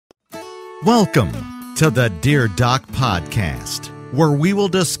Welcome to the Dear Doc Podcast, where we will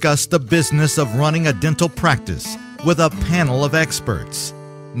discuss the business of running a dental practice with a panel of experts.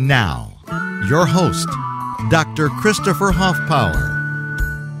 Now, your host, Dr. Christopher Hoffpower.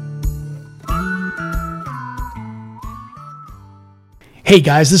 Hey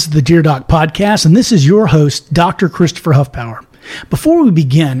guys, this is the Dear Doc Podcast, and this is your host, Dr. Christopher Hoffpower. Before we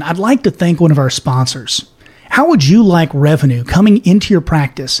begin, I'd like to thank one of our sponsors. How would you like revenue coming into your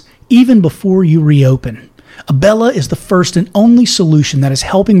practice even before you reopen? Abella is the first and only solution that is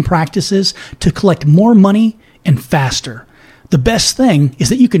helping practices to collect more money and faster. The best thing is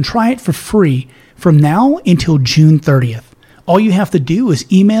that you can try it for free from now until June 30th. All you have to do is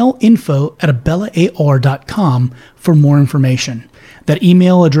email info@abellaar.com for more information. That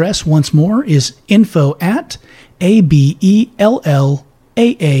email address once more is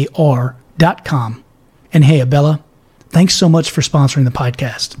info@abellaar.com. And hey, Abella, thanks so much for sponsoring the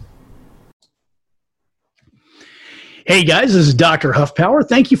podcast. Hey guys, this is Dr. Hoffpower.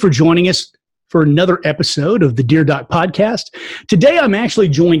 Thank you for joining us for another episode of the Dear Doc Podcast. Today I'm actually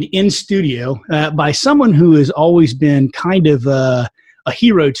joined in studio by someone who has always been kind of a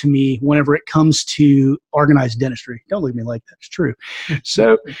hero to me whenever it comes to organized dentistry. Don't leave me like that. It's true.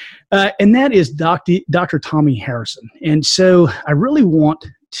 So, and that is Dr. Tommy Harrison. And so I really want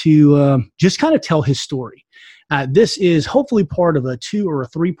to just kind of tell his story. This is hopefully part of a 2 or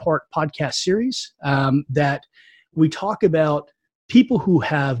 3-part podcast series that we talk about people who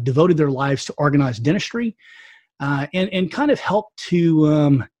have devoted their lives to organized dentistry and kind of help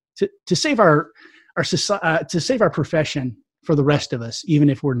to save our society, to save our profession for the rest of us, even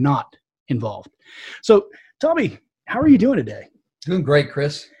if we're not involved. So, Tommy, how are you doing today? Doing great,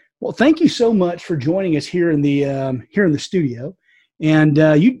 Chris. Well, thank you so much for joining us here in the studio. And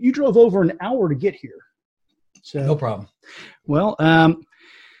you drove over an hour to get here. So no problem. Well,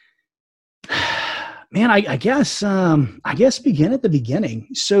 man, I guess begin at the beginning.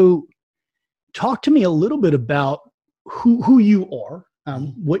 So, talk to me a little bit about who you are,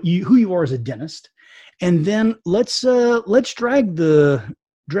 who you are as a dentist. And then let's drag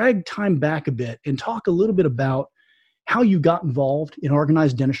time back a bit and talk a little bit about how you got involved in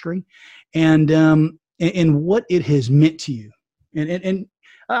organized dentistry and what it has meant to you. And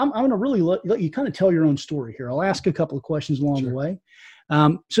I'm going to really let you kind of tell your own story here. I'll ask a couple of questions along the way.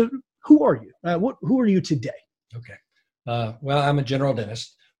 So who are you? Who are you today? Okay. Well, I'm a general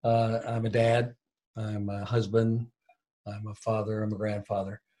dentist. I'm a dad. I'm a husband. I'm a father. I'm a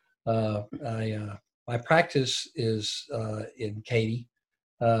grandfather. My practice is in Katy.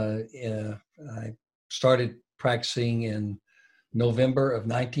 I started practicing in November of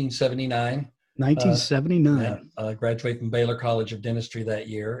 1979. 1979. I graduated from Baylor College of Dentistry that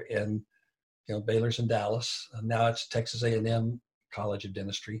year, and Baylor's in Dallas. Now it's Texas A&M College of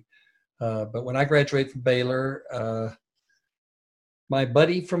Dentistry. But when I graduated from Baylor, my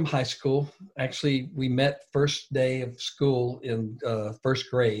buddy from high school, actually we met first day of school in first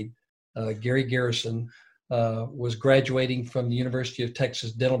grade. Gary Garrison was graduating from the University of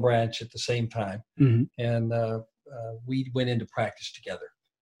Texas Dental Branch at the same time. Mm-hmm. And we went into practice together.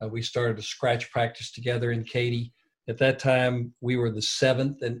 We started a scratch practice together in Katy. At that time, we were the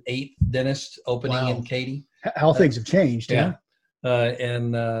 7th and 8th dentist opening in Katy. How things have changed. Yeah.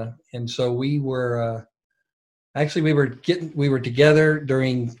 And so we were we were together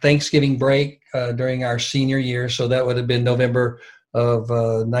during Thanksgiving break during our senior year. So that would have been November of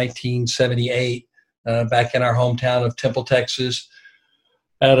 1978, back in our hometown of Temple, Texas,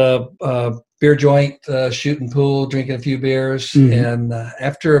 at a beer joint, shooting pool, drinking a few beers. Mm-hmm. And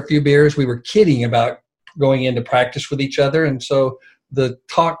after a few beers, we were kidding about going into practice with each other. And so the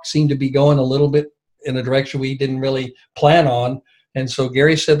talk seemed to be going a little bit in a direction we didn't really plan on. And so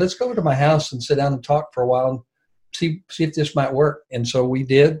Gary said, let's go over to my house and sit down and talk for a while and see if this might work. And so we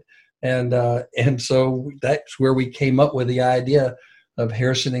did. And so that's where we came up with the idea of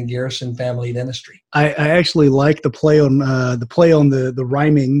Harrison and Garrison Family Dentistry. I actually like the play on the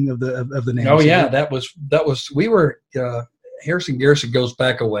rhyming of the name. Oh yeah, that was we were Harrison Garrison goes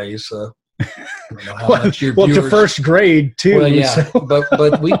back a ways. I don't know how much your viewers, to first grade too. Well, yeah, so.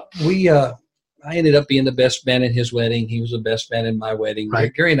 but we I ended up being the best man at his wedding. He was the best man in my wedding.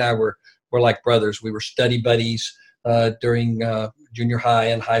 Right. Gary and I were like brothers. We were study buddies during junior high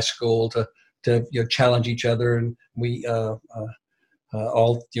and high school to challenge each other, and we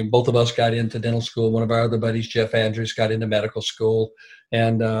both of us got into dental school. One of our other buddies, Jeff Andrews, got into medical school,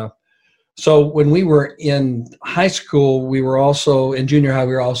 and so when we were in high school, we were also in junior high.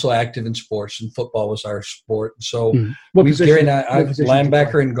 We were also active in sports, and football was our sport. So Gary and I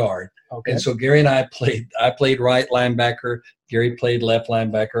linebacker and guard. Okay. And so Gary and I played right linebacker. Gary played left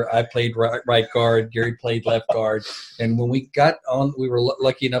linebacker. I played right guard. Gary played left guard. And when we got on, we were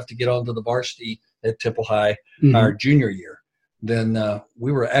lucky enough to get onto the varsity at Temple High our junior year. Then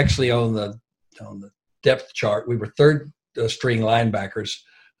we were actually on the depth chart. We were third string linebackers.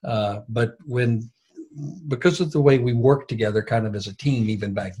 But because of the way we worked together kind of as a team,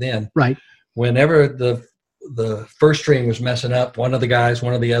 even back then, right. Whenever the first string was messing up, one of the guys,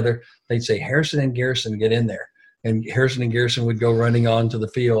 one of the other, they'd say, Harrison and Garrison, get in there. And Harrison and Garrison would go running onto the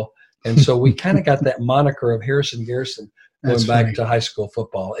field. And so we kind of got that moniker of Harrison Garrison going back to high school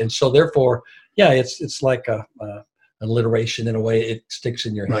football. And so therefore, yeah, it's like a alliteration in a way. It sticks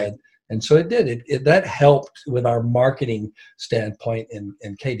in your head. And so it did. That helped with our marketing standpoint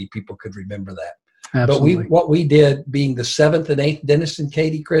in Katy. People could remember that. Absolutely. But what we did, being the 7th and 8th dentist in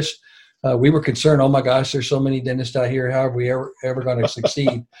Katy, Chris, we were concerned, oh my gosh, there's so many dentists out here. How are we ever going to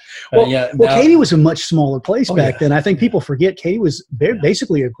succeed? Well, Katy was a much smaller place back then. I think people forget Katy was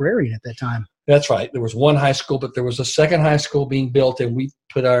basically agrarian at that time. That's right. There was one high school, but there was a second high school being built, and we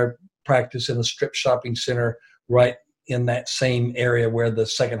put our practice in a strip shopping center right in that same area where the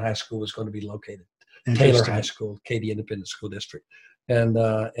second high school was going to be located. Taylor High School, Katy Independent School District.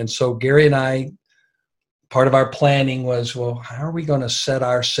 And so Gary and I, part of our planning was, well, how are we going to set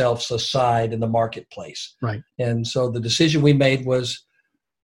ourselves aside in the marketplace? Right. And so the decision we made was,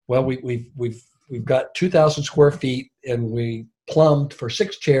 well, we've got 2,000 square feet, and we plumbed for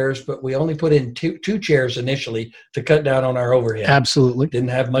 6 chairs, but we only put in two chairs initially to cut down on our overhead. Absolutely. Didn't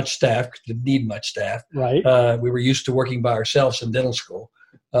have much staff, didn't need much staff. Right. We were used to working by ourselves in dental school.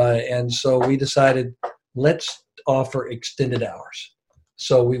 And so we decided, let's offer extended hours.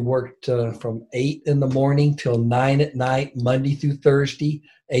 So we worked from 8 in the morning till 9 at night, Monday through Thursday,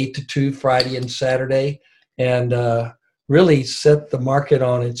 8 to 2 Friday and Saturday, and really set the market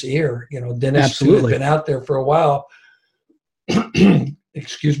on its ear. Dentists who had been out there for a while,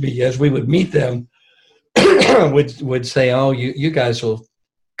 excuse me, as we would meet them, would say, oh, you guys will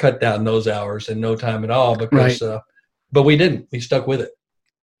cut down those hours in no time at all. Because, but we didn't. We stuck with it.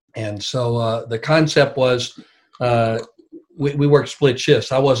 And so the concept was, we worked split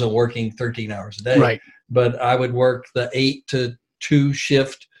shifts. I wasn't working 13 hours a day, but I would work the 8 to 2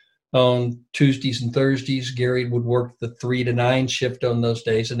 shift on Tuesdays and Thursdays. Gary would work the 3 to 9 shift on those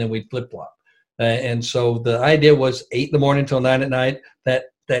days, and then we'd flip-flop. And so the idea was 8 in the morning till 9 at night.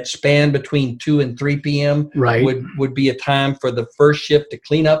 That span between 2 and 3 p.m. would be a time for the first shift to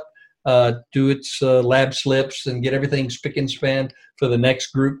clean up, do its lab slips, and get everything spick and span for the next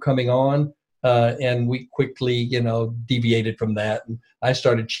group coming on. And we quickly, deviated from that. And I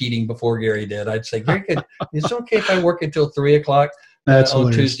started cheating before Gary did. I'd say, Gary, it's okay if I work until 3 o'clock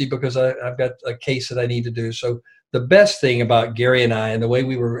on Tuesday because I've got a case that I need to do. So the best thing about Gary and I, and the way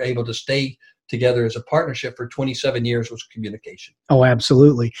we were able to stay together as a partnership for 27 years, was communication. Oh,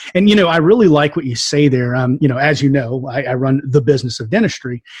 absolutely. And, I really like what you say there. As you know, I run the business of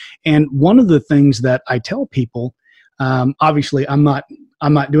dentistry. And one of the things that I tell people, obviously I'm not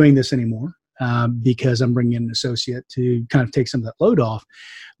doing this anymore. Because I'm bringing in an associate to kind of take some of that load off,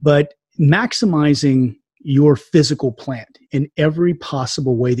 but maximizing your physical plant in every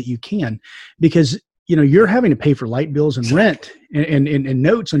possible way that you can, because you're having to pay for light bills and rent and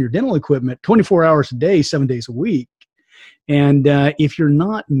notes on your dental equipment 24 hours a day, 7 days a week. And if you're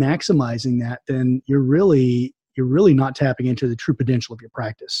not maximizing that, then you're really not tapping into the true potential of your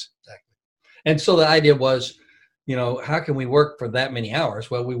practice. Exactly. And so the idea was, how can we work for that many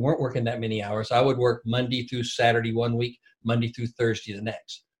hours? Well, we weren't working that many hours. I would work Monday through Saturday one week, Monday through Thursday the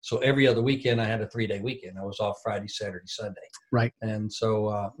next. So every other weekend, I had a 3-day weekend. I was off Friday, Saturday, Sunday. Right. And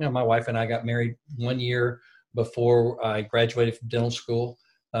so, my wife and I got married 1 year before I graduated from dental school.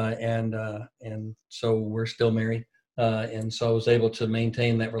 And so we're still married. And so I was able to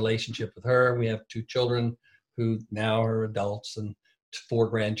maintain that relationship with her. We have 2 children who now are adults and 4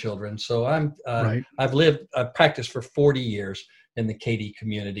 grandchildren. So I've practiced for 40 years in the Katy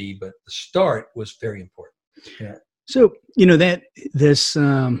community, but the start was very important. Yeah. So, that this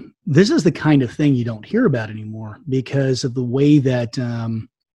is the kind of thing you don't hear about anymore because of the way that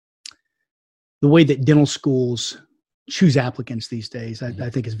dental schools choose applicants these days. I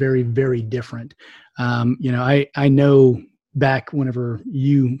think is very, very different. I know back whenever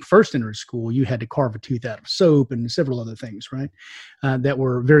you first entered school, you had to carve a tooth out of soap and several other things, right? That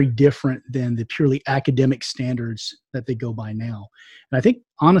were very different than the purely academic standards that they go by now. And I think,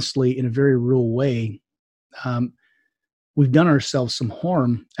 honestly, in a very real way, we've done ourselves some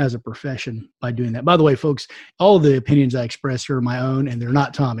harm as a profession by doing that. By the way, folks, all of the opinions I express are my own, and they're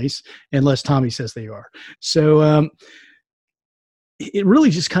not Tommy's, unless Tommy says they are. So it really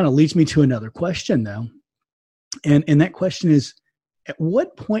just kind of leads me to another question, though. And that question is, at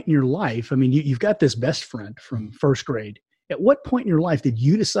what point in your life, I mean, you've got this best friend from first grade. At what point in your life did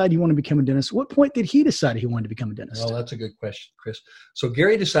you decide you want to become a dentist? What point did he decide he wanted to become a dentist? Well, that's a good question, Chris. So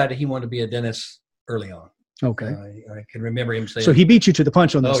Gary decided he wanted to be a dentist early on. Okay. I can remember him saying. So he beat you to the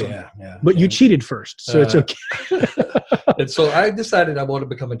punch on this one. Yeah. But you cheated first, so it's okay. And so I decided I wanted to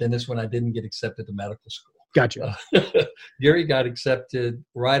become a dentist when I didn't get accepted to medical school. Gotcha. Gary got accepted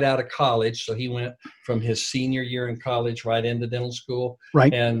right out of college. So he went from his senior year in college right into dental school.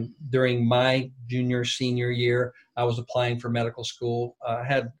 Right. And during my junior, senior year, I was applying for medical school. I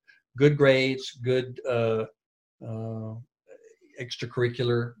had good grades, good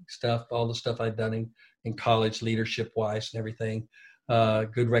extracurricular stuff, all the stuff I'd done in college, leadership-wise and everything,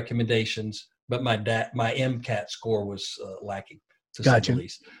 good recommendations. But my MCAT score was lacking, to say the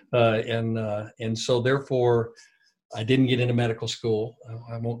least. And so therefore, I didn't get into medical school.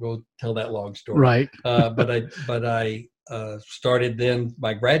 I won't go tell that long story. Right. But I started then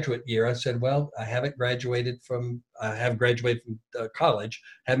my graduate year. I said, well, I have graduated from college,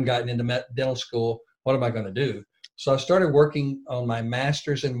 haven't gotten into dental school. What am I going to do? So I started working on my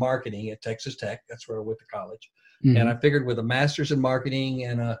master's in marketing at Texas Tech. That's where I went to college. Mm-hmm. And I figured with a master's in marketing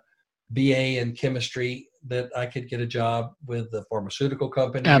and a BA in chemistry that I could get a job with the pharmaceutical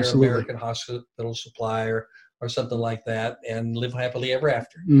company Absolutely. or American Hospital Supply or something like that and live happily ever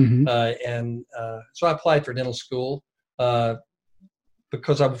after. Mm-hmm. So I applied for dental school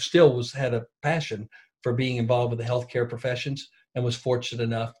because I still had a passion for being involved with the healthcare professions and was fortunate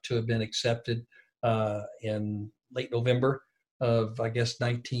enough to have been accepted in late November of, I guess,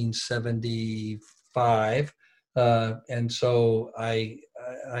 1975. And so I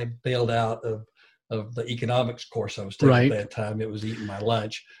bailed out of the economics course I was taking at that time. It was eating my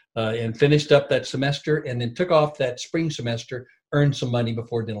lunch and finished up that semester and then took off that spring semester, earned some money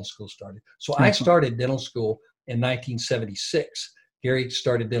before dental school started. So I started dental school in 1976. Gary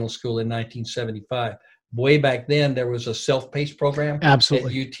started dental school in 1975. Way back then, there was a self-paced program at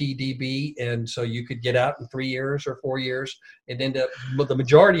UTDB, and so you could get out in 3 years or 4 years and the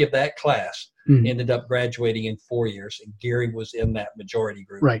majority of that class ended up graduating in 4 years, and Gary was in that majority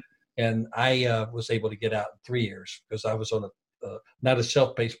group. Right. And I was able to get out in 3 years because I was on not a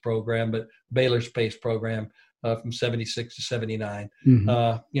self-paced program, but Baylor's paced program from 76 to 79. Mm-hmm.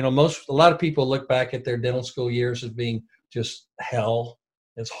 A lot of people look back at their dental school years as being just hell.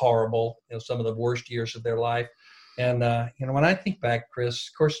 It's horrible, some of the worst years of their life. And, when I think back, Chris,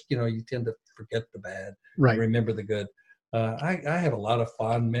 of course, you tend to forget the bad, and remember the good. I have a lot of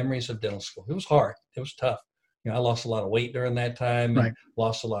fond memories of dental school. It was hard. It was tough. I lost a lot of weight during that time and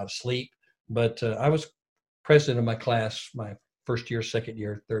lost a lot of sleep. But I was president of my class, my first year, second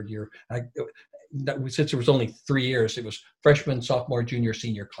year, third year. Since it was only 3 years, it was freshman, sophomore, junior,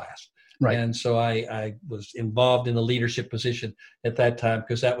 senior class. Right. And so I was involved in a leadership position at that time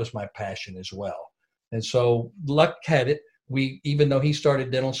because that was my passion as well. And so luck had it. Even though he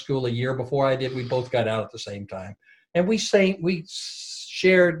started dental school a year before I did, we both got out at the same time. And we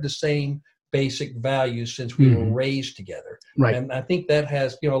shared the same basic values since we were raised together. Right. And I think that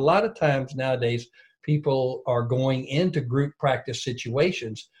has, a lot of times nowadays people are going into group practice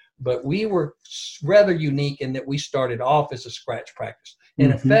situations, but we were rather unique in that we started off as a scratch practice.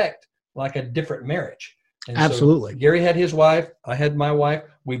 In effect, like a different marriage. And absolutely. So Gary had his wife. I had my wife.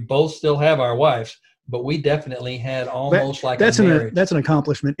 We both still have our wives, but we definitely had almost like a marriage. That's an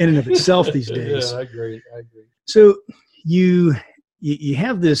accomplishment in and of itself these days. Yeah, I agree. So you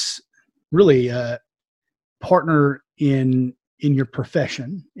have this really partner in your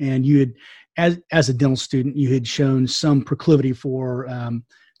profession, and you had, as a dental student, you had shown some proclivity for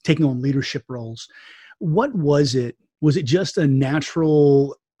taking on leadership roles. What was it? Was it just a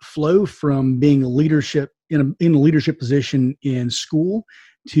natural flow from being a leadership in a leadership position in school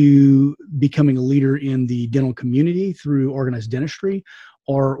to becoming a leader in the dental community through organized dentistry,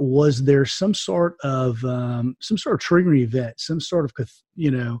 or was there some sort of triggering event, some sort of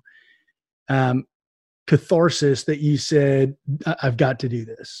catharsis that you said, I've got to do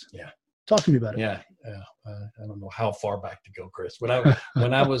this? Yeah, talk to me about it. Yeah. I don't know how far back to go, Chris. When I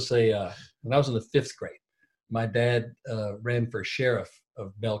was in the fifth grade, my dad ran for sheriff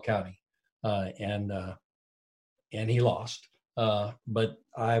of Bell County, and he lost. But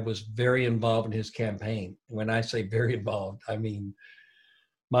I was very involved in his campaign. When I say very involved, I mean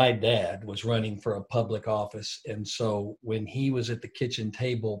my dad was running for a public office, and so when he was at the kitchen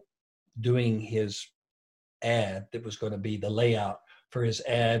table doing his ad, that was going to be the layout for his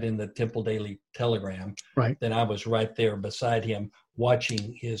ad in the Temple Daily Telegram, then I was right there beside him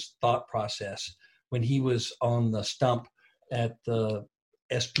watching his thought process. When he was on the stump at the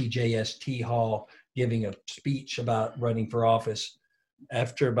SPJST hall giving a speech about running for office.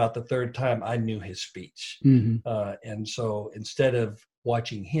 After about the third time, I knew his speech. And so instead of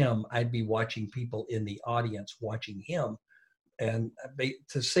watching him, I'd be watching people in the audience watching him. And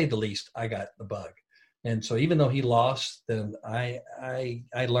to say the least, I got the bug. And so even though he lost, then I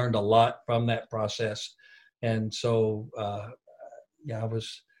learned a lot from that process. And so, I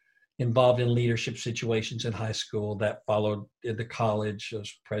was involved in leadership situations in high school. That followed into college. I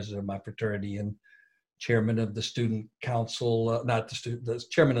was president of my fraternity and chairman of the student council, the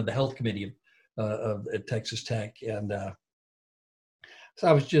chairman of the health committee at Texas Tech. And so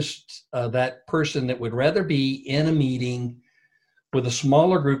I was just that person that would rather be in a meeting with a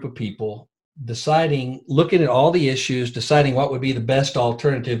smaller group of people, looking at all the issues, deciding what would be the best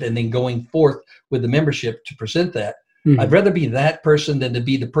alternative, and then going forth with the membership to present that. I'd rather be that person than to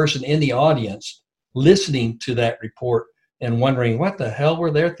be the person in the audience listening to that report and wondering what the hell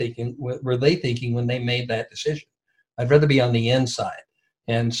were they thinking when they made that decision. I'd rather be on the inside.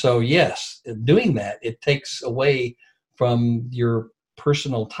 And so, yes, doing that, it takes away from your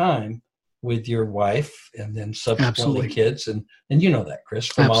personal time with your wife and then subsequently kids. And you know that, Chris,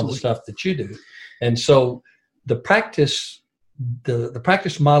 from all the stuff that you do. And so the practice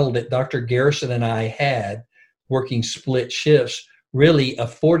model that Dr. Garrison and I had, working split shifts, really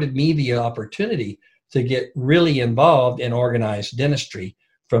afforded me the opportunity to get really involved in organized dentistry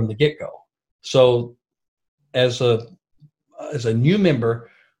from the get-go. So as a new member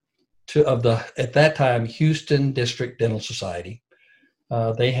of the, at that time, Houston District Dental Society,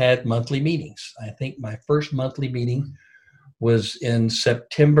 they had monthly meetings. I think my first monthly meeting was in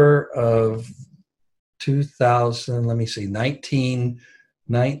September of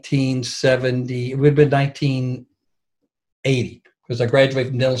 1970. It would have been 1980 because I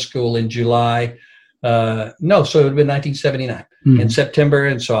graduated from dental school in July. So it would have been 1979 in September.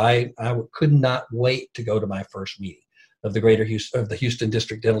 And so I could not wait to go to my first meeting of the the Houston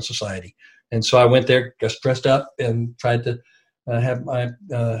District Dental Society. And so I went there, just dressed up and tried to have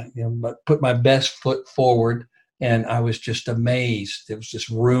put my best foot forward. And I was just amazed. It was this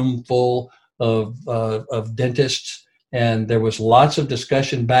room full of dentists, and there was lots of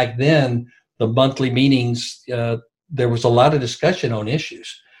discussion back then. The monthly meetings, there was a lot of discussion on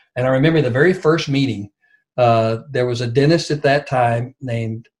issues. And I remember the very first meeting, there was a dentist at that time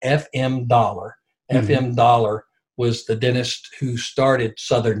named F.M. Dollar. F.M. Dollar was the dentist who started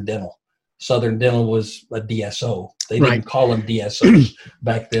Southern Dental. Southern Dental was a DSO. They didn't call them DSOs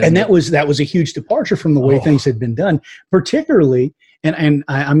back then. And that was a huge departure from the way things had been done, particularly. And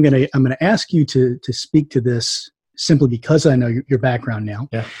I'm gonna ask you to speak to this simply because I know your background now.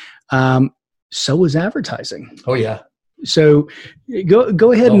 Yeah. So was advertising. Oh yeah. So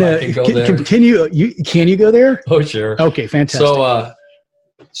go ahead and continue. Can you go there? Oh sure. Okay, fantastic.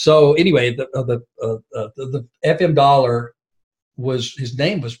 So anyway, the FM Dollar his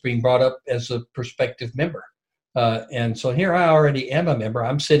name was being brought up as a prospective member, and so here I already am a member.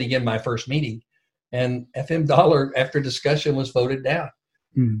 I'm sitting in my first meeting, and FM Dollar, after discussion, was voted down.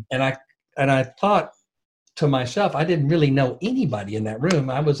 And I thought to myself, I didn't really know anybody in that room.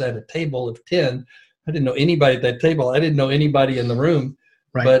 I was at a table of 10. I didn't know anybody at that table. I didn't know anybody in the room.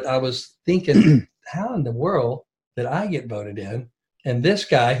 Right. But I was thinking, how in the world did I get voted in? And this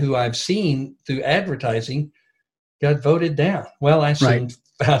guy who I've seen through advertising got voted down. Well, I soon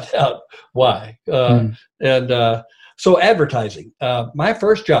found out why. And so advertising, my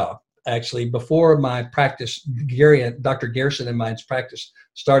first job, actually, before my practice, Dr. Garrison and mine's practice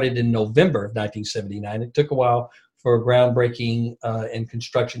started in November of 1979. It took a while for groundbreaking and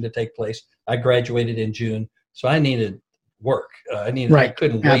construction to take place. I graduated in June, so I needed work. I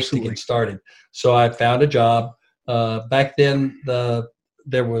couldn't wait to get started. So I found a job. Back then,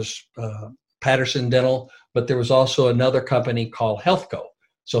 there was Patterson Dental, but there was also another company called Healthco.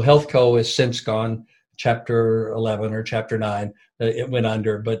 So Healthco has since gone Chapter 11 or Chapter 9. It went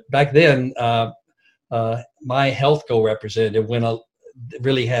under. But back then, my Healthco representative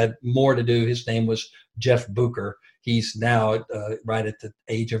really had more to do. His name was Jeff Booker. He's now right at the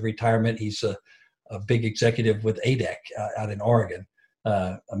age of retirement. He's a big executive with ADEC out in Oregon.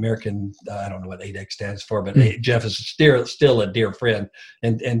 American, I don't know what ADEC stands for, but Jeff is still a dear friend.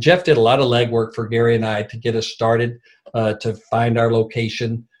 And Jeff did a lot of legwork for Gary and I to get us started, to find our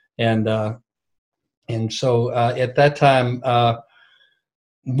location. And so at that time,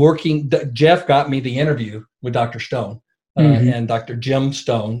 Jeff got me the interview with Dr. Stone. And Dr. Jim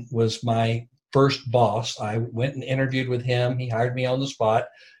Stone was my first boss. I went and interviewed with him. He hired me on the spot.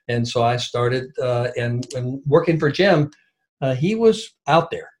 And so I started, and working for Jim, he was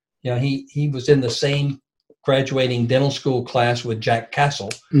out there. He was in the same graduating dental school class with Jack Castle,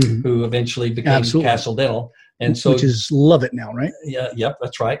 who eventually became Absolutely. Castle Dental. And so, which is love it now, right? Yeah, yep,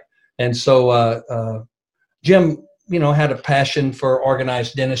 that's right. And so Jim, had a passion for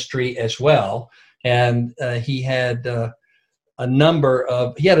organized dentistry as well. And he had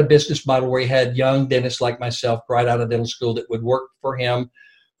he had a business model where he had young dentists like myself right out of dental school that would work for him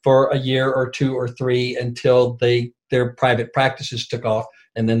for a year or two or three until their private practices took off,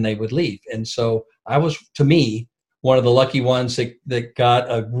 and then they would leave. And so I was, to me, one of the lucky ones that got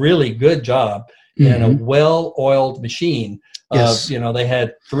a really good job in a well-oiled machine. Yes. They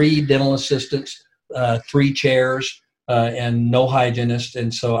had 3 dental assistants, 3 chairs, and no hygienist.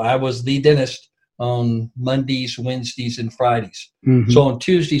 And so I was the dentist on Mondays, Wednesdays, and Fridays. So on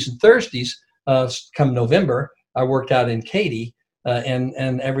Tuesdays and Thursdays, come November, I worked out in Katy,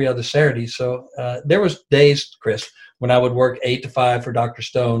 and every other Saturday. So there was days, Chris, when I would work 8 to 5 for Dr.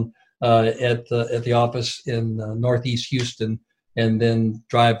 Stone at the office in Northeast Houston, and then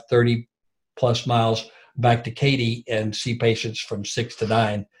drive 30 plus miles back to Katy and see patients from 6 to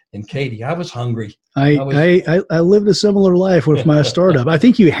 9 in Katy. I was hungry. I lived a similar life with my startup. I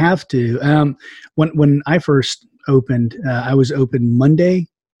think you have to. When I first opened, I was open Monday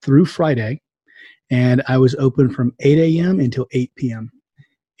through Friday, and I was open from 8 a.m. until 8 p.m.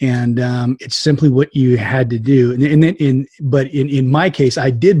 And it's simply what you had to do. But in my case, I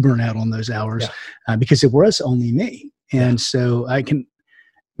did burn out on those hours because it was only me. And so I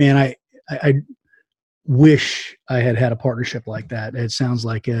wish I had a partnership like that. It sounds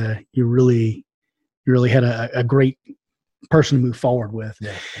like you really had a great person to move forward with.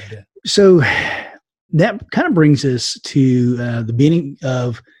 Yeah, I did. So that kind of brings us to the beginning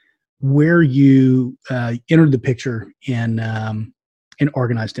of where you entered the picture in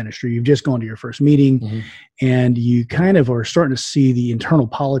organized dentistry. You've just gone to your first meeting, and you kind of are starting to see the internal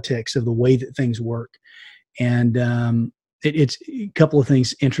politics of the way that things work. And it's a couple of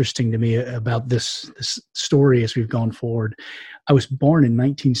things interesting to me about this story as we've gone forward. I was born in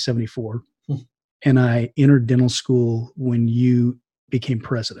 1974, and I entered dental school when you became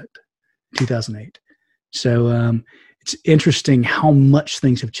president, 2008. So it's interesting how much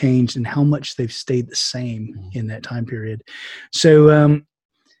things have changed and how much they've stayed the same in that time period. So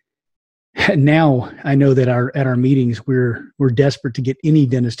now I know that at our meetings we're desperate to get any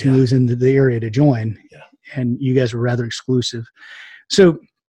dentist who moves into the area to join. Yeah. And you guys were rather exclusive. So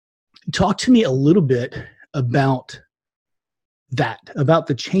talk to me a little bit about about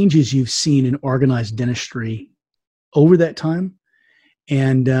the changes you've seen in organized dentistry over that time,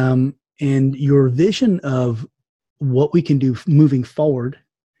 and your vision of what we can do moving forward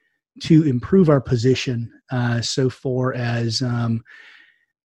to improve our position so far as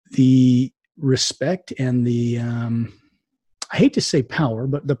the respect and the I hate to say power,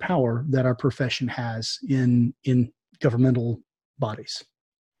 but the power that our profession has in governmental bodies.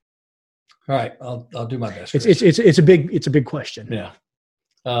 All right, I'll do my best. It's a big question. Yeah.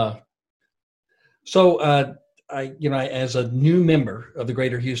 So I as a new member of the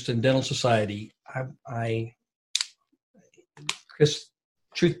Greater Houston Dental Society, Chris,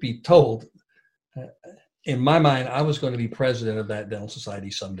 truth be told, in my mind, I was going to be president of that dental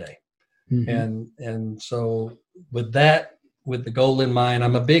society someday. And so with the goal in mind,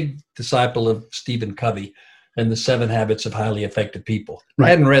 I'm a big disciple of Stephen Covey and the 7 Habits of Highly Effective People. Right. I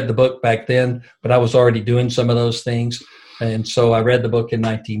hadn't read the book back then, but I was already doing some of those things. And so I read the book in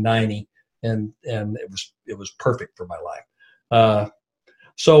 1990, and it was perfect for my life.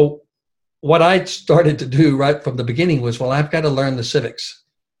 So what I started to do right from the beginning was, well, I've got to learn the civics.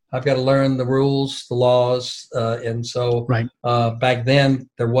 I've got to learn the rules, the laws. And so back then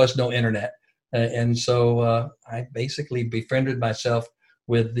there was no internet. And so I basically befriended myself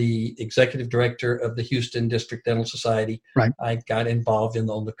with the executive director of the Houston District Dental Society. Right. I got involved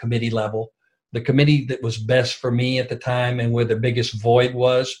on the committee level. The committee that was best for me at the time and where the biggest void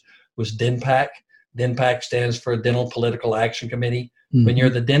was DENPAC. DENPAC stands for Dental Political Action Committee. When you're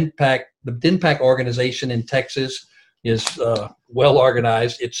the DENPAC organization in Texas is well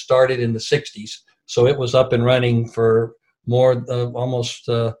organized. It started in the 60s. So it was up and running for almost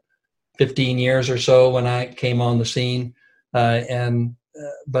 15 years or so when I came on the scene.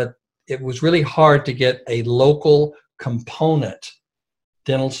 But it was really hard to get a local component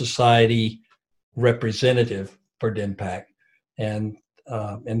dental society representative for DENPAC.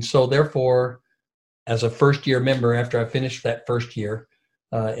 And so therefore, as a first year member, after I finished that first year,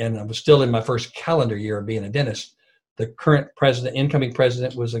 and I was still in my first calendar year of being a dentist, the current incoming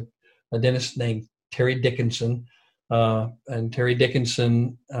president was a dentist named Terry Dickinson. And Terry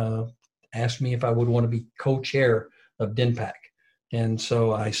Dickinson asked me if I would want to be co-chair of DENPAC. And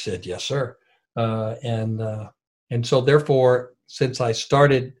so I said, yes, sir. And so therefore, since I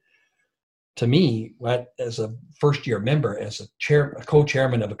started, to me, as a first-year member, as a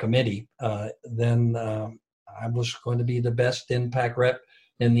co-chairman of a committee, then I was going to be the best DenPAC rep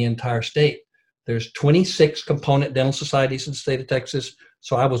in the entire state. There's 26 component dental societies in the state of Texas,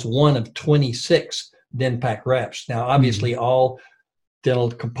 so I was one of 26 DenPAC reps. Now, obviously, all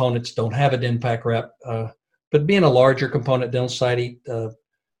dental components don't have a DenPAC rep, but being a larger component dental society,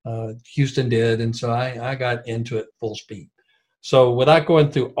 Houston did, and so I got into it full speed. So without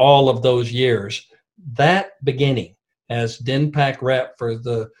going through all of those years, that beginning as DenPAC rep for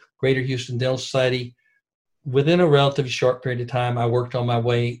the Greater Houston Dental Society, within a relatively short period of time, I worked on my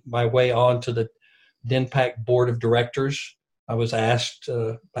way on to the DenPAC Board of Directors. I was asked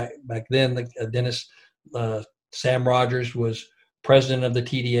back then, the dentist Sam Rogers was president of the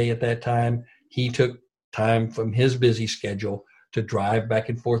TDA at that time. He took time from his busy schedule to drive back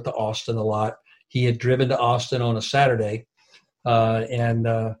and forth to Austin a lot. He had driven to Austin on a Saturday and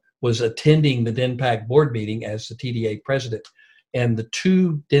was attending the DenPAC board meeting as the TDA president. And the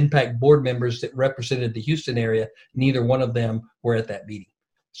two DenPAC board members that represented the Houston area, neither one of them were at that meeting.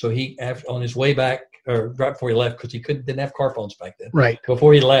 So he, on his way back, or right before he left, because he didn't have car phones back then. Right.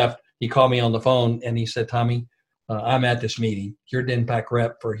 Before he left, he called me on the phone and he said, "Tommy, I'm at this meeting. You're DenPAC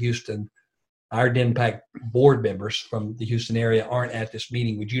rep for Houston. Our DenPAC board members from the Houston area aren't at this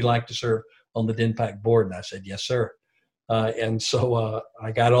meeting. Would you like to serve on the DenPAC board?" And I said, "Yes, sir." And so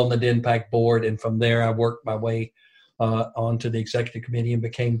I got on the DenPAC board, and from there I worked my way onto the executive committee and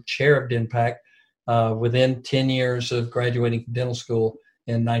became chair of DenPAC within 10 years of graduating from dental school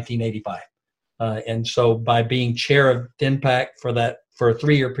in 1985. And so by being chair of DenPAC for a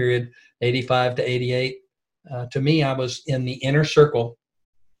 3-year period, 85 to 88, to me, I was in the inner circle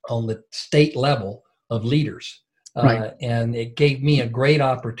on the state level of leaders. Right. And it gave me a great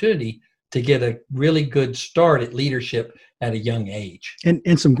opportunity to get a really good start at leadership at a young age.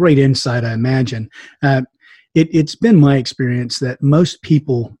 And some great insight, I imagine. It's been my experience that most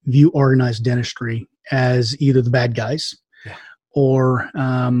people view organized dentistry as either the bad guys or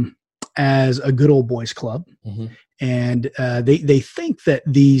as a good old boys club. Mm-hmm. And they think that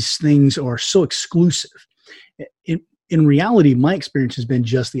these things are so exclusive. In reality, my experience has been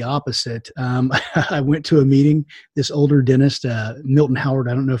just the opposite. I went to a meeting, this older dentist, Milton Howard.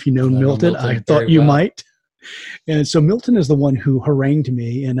 I don't know if you know Milton. I thought you might. And so Milton is the one who harangued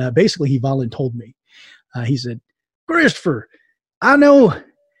me, and basically he voluntold me. He said, "Christopher, I know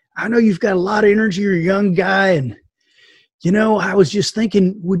you've got a lot of energy. You're a young guy, and I was just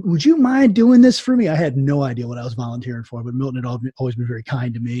thinking, would you mind doing this for me?" I had no idea what I was volunteering for, but Milton had always been very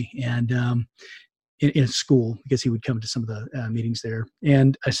kind to me, and in school, because he would come to some of the meetings there.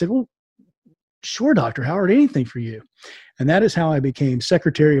 And I said, "Well, sure, Dr. Howard, anything for you." And that is how I became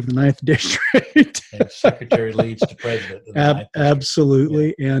secretary of the 9th District. And secretary leads to president of the 9th District.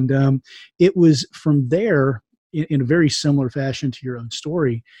 Absolutely. Yeah. And it was from there, in a very similar fashion to your own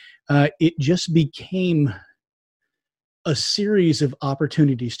story, it just became a series of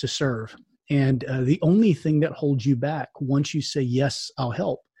opportunities to serve. And the only thing that holds you back once you say, "Yes, I'll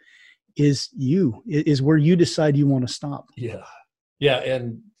help," is where you decide you want to stop. Yeah. Yeah.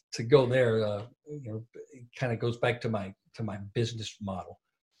 And to go there, it kind of goes back to my business model.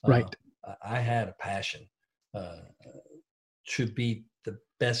 Right. I had a passion to be the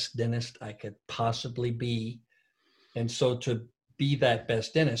best dentist I could possibly be. And so to be that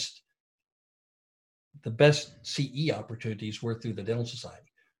best dentist, the best CE opportunities were through the Dental Society.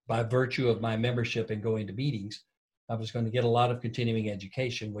 By virtue of my membership and going to meetings, I was going to get a lot of continuing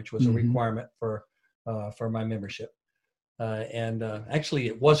education, which was a requirement for my membership. And actually,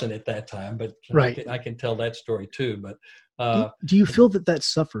 it wasn't at that time, but right. I can tell that story too. But do you feel that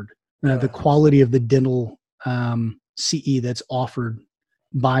suffered the quality of the dental CE that's offered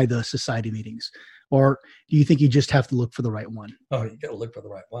by the society meetings, or do you think you just have to look for the right one? Oh, you got to look for the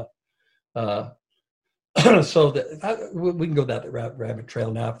right one. So we can go down the rabbit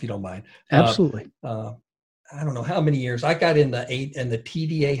trail now, if you don't mind. Absolutely. I don't know how many years I got in the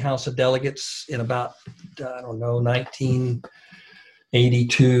TDA House of Delegates in about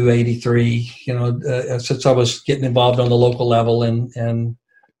 1982, 83. Since I was getting involved on the local level, and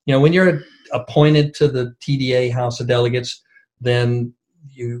when you're appointed to the TDA House of Delegates, then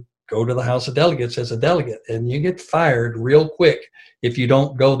you go to the House of Delegates as a delegate, and you get fired real quick if you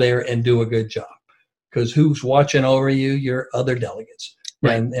don't go there and do a good job. Because who's watching over you? Your other delegates,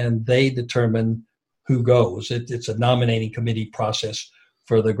 right. and they determine who goes. It's a nominating committee process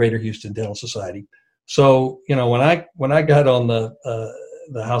for the Greater Houston Dental Society. So, when I got on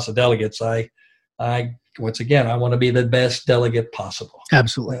the House of Delegates, I once again, I want to be the best delegate possible.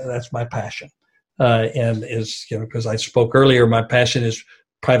 Absolutely. That's my passion. and is, because I spoke earlier, my passion is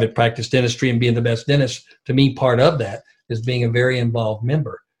private practice dentistry and being the best dentist. To me, part of that is being a very involved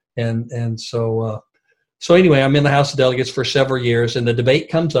member. And so anyway, I'm in the House of Delegates for several years, and the debate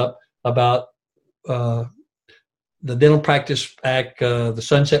comes up about the Dental Practice Act. The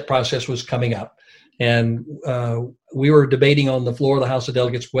sunset process was coming up, and we were debating on the floor of the House of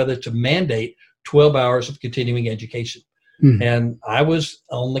Delegates whether to mandate 12 hours of continuing education. Mm-hmm. And I was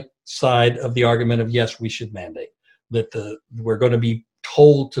on the side of the argument of, yes, we should mandate that. We're going to be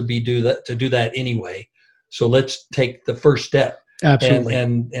told to do that anyway. So let's take the first step. Absolutely.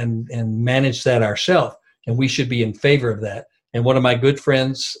 And manage that ourselves. And we should be in favor of that. And one of my good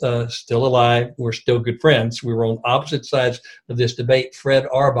friends, still alive, we're still good friends. We were on opposite sides of this debate. Fred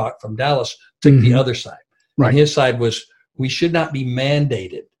Auerbach from Dallas took the other side. Right. And his side was, we should not be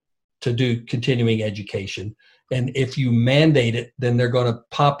mandated to do continuing education. And if you mandate it, then they're going to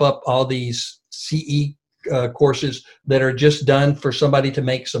pop up all these CE courses that are just done for somebody to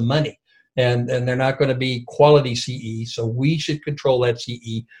make some money. And they're not going to be quality CE. So we should control that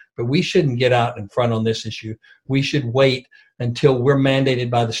CE, but we shouldn't get out in front on this issue. We should wait until we're mandated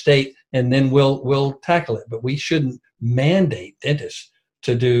by the state, and then we'll tackle it. But we shouldn't mandate dentists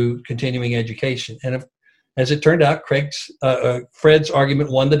to do continuing education. And as it turned out, Fred's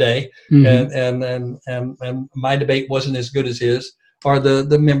argument won the day, and my debate wasn't as good as his, or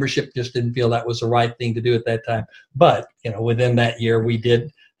the membership just didn't feel that was the right thing to do at that time. But within that year, we did.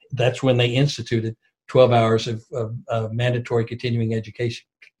 That's when they instituted 12 hours of mandatory continuing education.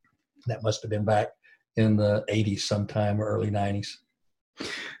 That must have been back in the 80s sometime, or early 90s.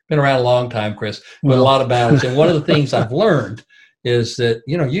 Been around a long time, Chris, with a lot of battles. And one of the things I've learned is that,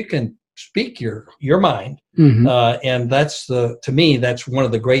 you can speak your mind. And to me, that's one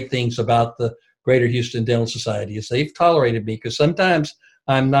of the great things about the Greater Houston Dental Society is they've tolerated me, because sometimes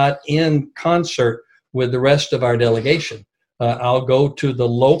I'm not in concert with the rest of our delegation. I'll go to the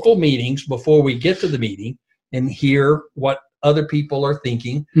local meetings before we get to the meeting and hear what other people are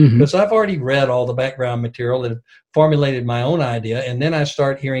thinking, because I've already read all the background material and formulated my own idea. And then I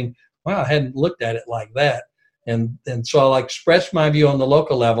start hearing, wow, I hadn't looked at it like that. And so I'll express my view on the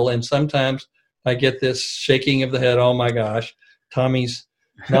local level. And sometimes I get this shaking of the head. Oh my gosh, Tommy's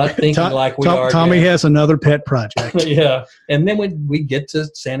not thinking like we are. Tommy has another pet project. Yeah. And then when we get to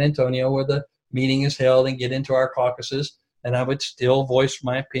San Antonio, where the meeting is held, and get into our caucuses, and I would still voice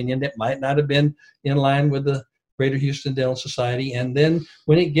my opinion that might not have been in line with the Greater Houston Dental Society. And then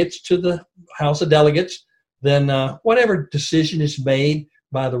when it gets to the House of Delegates, then whatever decision is made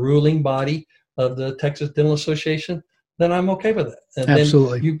by the ruling body of the Texas Dental Association, then I'm okay with it. And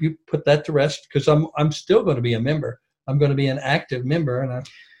absolutely. Then you put that to rest, because I'm still going to be a member. I'm going to be an active member. And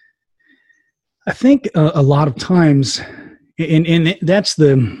I think a lot of times, and that's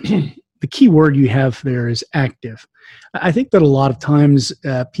the key word you have there is active. I think that a lot of times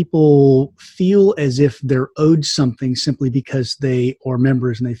people feel as if they're owed something simply because they are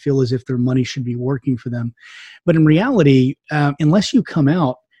members, and they feel as if their money should be working for them. But in reality, unless you come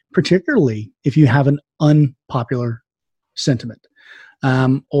out, particularly if you have an unpopular sentiment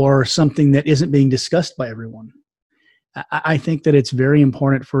or something that isn't being discussed by everyone, I think that it's very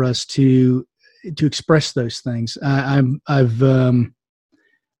important for us to express those things. I've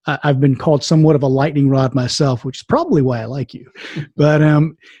been called somewhat of a lightning rod myself, which is probably why I like you. But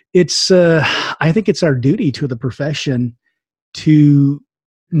I think it's our duty to the profession to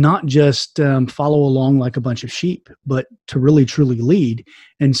not just follow along like a bunch of sheep, but to really truly lead.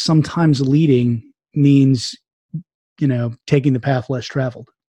 And sometimes leading means, taking the path less traveled.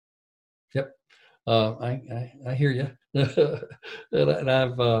 Yep, I hear you. And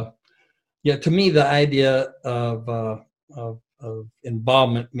I've to me, the idea of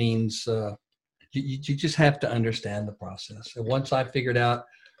involvement means you just have to understand the process. And once I figured out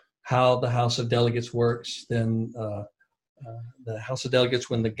how the House of Delegates works, then the House of Delegates,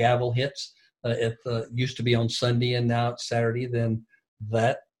 when the gavel hits, it used to be on Sunday and now it's Saturday, then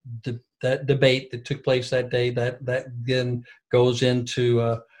that debate that took place that day, that then goes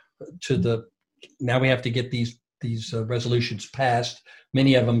into now we have to get these resolutions passed.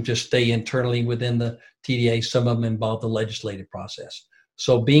 Many of them just stay internally within the TDA. Some of them involve the legislative process.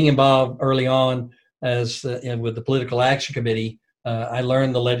 So being involved early on and with the Political Action Committee, I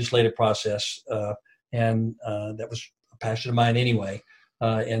learned the legislative process, and that was a passion of mine anyway.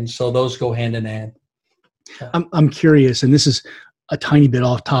 And so those go hand in hand. I'm curious, and this is a tiny bit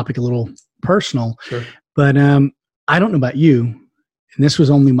off topic, a little personal, sure. But I don't know about you, and this was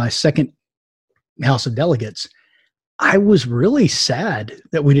only my second House of Delegates. I was really sad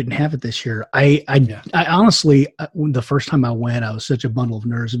that we didn't have it this year. I honestly, when the first time I went, I was such a bundle of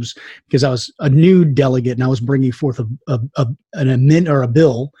nerves. It was because I was a new delegate and I was bringing forth an amendment or a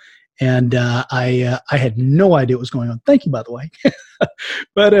bill, and I had no idea what was going on. Thank you, by the way.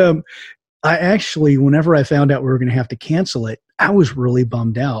 But I actually, whenever I found out we were going to have to cancel it, I was really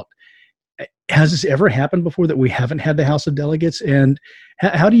bummed out. Has this ever happened before that we haven't had the House of Delegates? And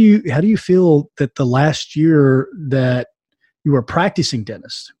how do you feel that the last year that you were practicing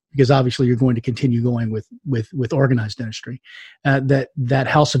dentist, because obviously you're going to continue going with organized dentistry, that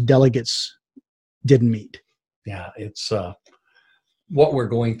House of Delegates didn't meet? Yeah, it's what we're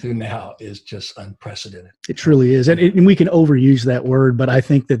going through now is just unprecedented. It truly is, and we can overuse that word, but I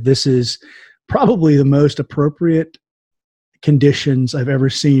think that this is probably the most appropriate conditions I've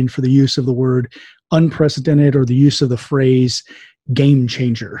ever seen for the use of the word unprecedented or the use of the phrase game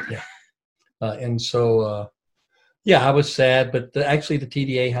changer. Yeah. And so, I was sad, but actually the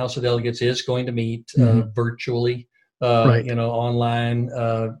TDA House of Delegates is going to meet virtually, right. Online,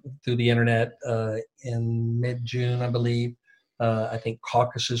 through the internet, in mid-June, I believe. I think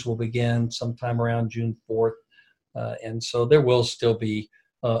caucuses will begin sometime around June 4th. And so there will still be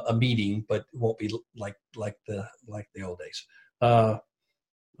a meeting, but it won't be like the old days. To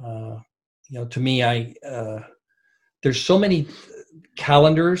me, there's so many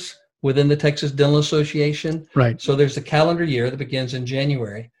calendars within the Texas Dental Association. Right. So there's a calendar year that begins in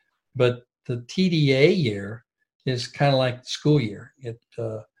January, but the TDA year is kind of like the school year.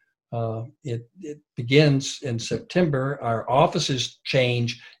 It begins in September. Our offices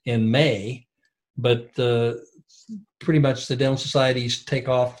change in May, but pretty much the dental societies take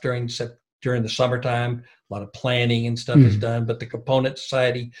off during the summertime. A lot of planning and stuff is done, but the component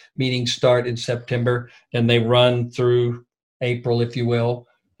society meetings start in September and they run through April, if you will.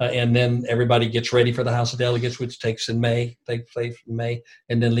 And then everybody gets ready for the House of Delegates, which takes place in May,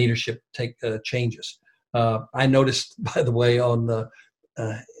 and then leadership changes. I noticed, by the way, on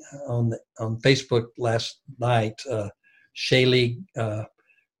Facebook last night, Shaylee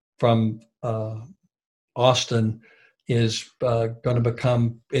from Austin is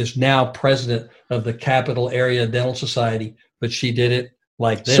now president of the Capital Area Dental Society, but she did it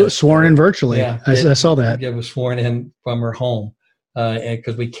like this. So sworn in virtually. Yeah, I saw that. It was sworn in from her home,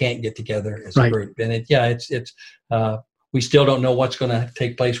 because we can't get together as a group. And we still don't know what's going to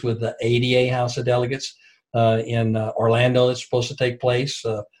take place with the ADA House of Delegates in Orlando. It's supposed to take place.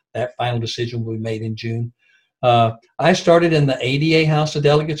 That final decision will be made in June. I started in the ADA House of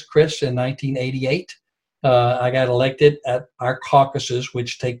Delegates, Chris, in 1988. I got elected at our caucuses,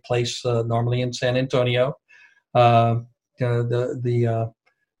 which take place normally in San Antonio. I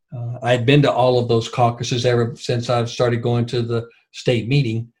had been to all of those caucuses ever since I've started going to the state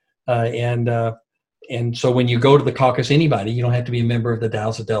meeting. And so when you go to the caucus, anybody, you don't have to be a member of the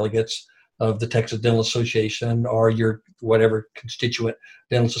House of Delegates of the Texas Dental Association or your whatever constituent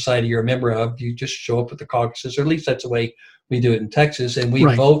dental society you're a member of. You just show up at the caucuses, or at least that's the way we do it in Texas, and we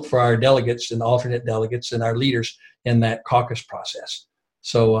vote for our delegates and alternate delegates and our leaders in that caucus process.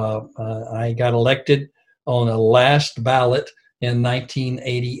 So I got elected on a last ballot in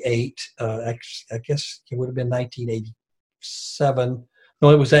 1988. I guess it would have been 1987. No,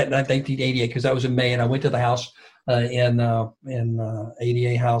 it was at 1988 because that was in May, and I went to the House in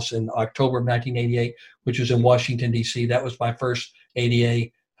ADA House in October of 1988, which was in Washington, D.C. That was my first ADA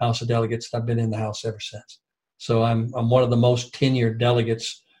House of Delegates. I've been in the House ever since. So I'm one of the most tenured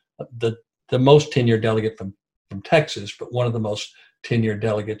delegates, the most tenured delegate from Texas, but one of the most tenured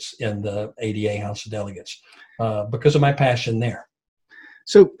delegates in the ADA House of Delegates because of my passion there.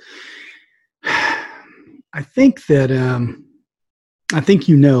 So I think that I'm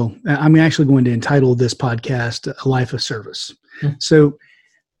actually going to entitle this podcast A Life of Service. Mm-hmm. So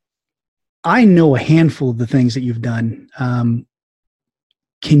I know a handful of the things that you've done.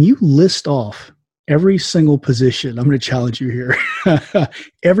 Can you list off every single position? I'm going to challenge you here.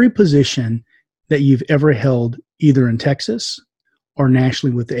 Every position that you've ever held either in Texas or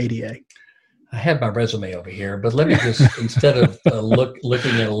nationally with the ADA. I have my resume over here, but let me just, instead of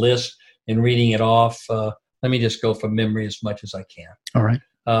looking at a list and reading it off, let me just go from memory as much as I can. All right.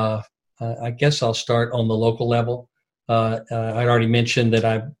 I guess I'll start on the local level. I'd already mentioned that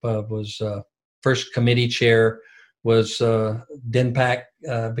I was first committee chair, was DENPAC,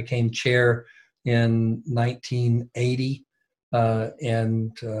 became chair in 1980,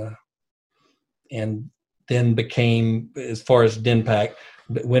 and then became, as far as DENPAC,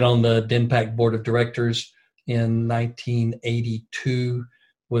 went on the DENPAC board of directors in 1982,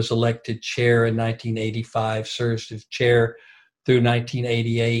 was elected chair in 1985, served as chair through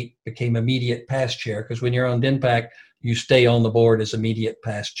 1988, became immediate past chair, because when you're on DENPAC, you stay on the board as immediate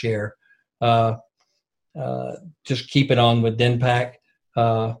past chair. Just keep it on with DENPAC.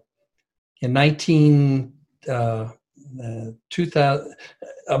 In 2000,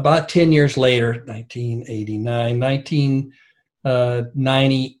 about 10 years later, 1989,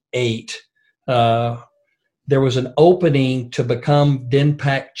 1998, there was an opening to become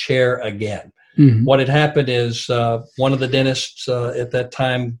DENPAC chair again. Mm-hmm. What had happened is one of the dentists at that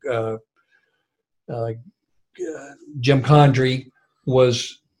time, Jim Condrey,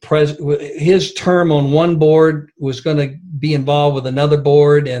 was his term on one board was going to be involved with another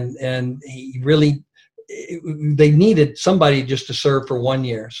board, and he really, they needed somebody just to serve for 1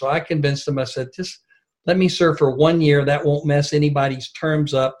 year. So I convinced him. I said, just let me serve for 1 year. That won't mess anybody's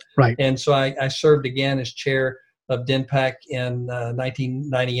terms up. Right. And so I served again as chair of DENPAC in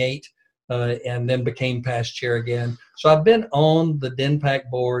 1998, and then became past chair again. So I've been on the DENPAC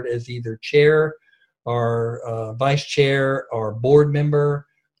board as either chair or vice chair or board member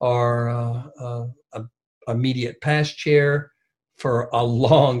or immediate past chair for a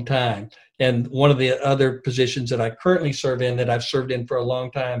long time. And one of the other positions that I currently serve in, that I've served in for a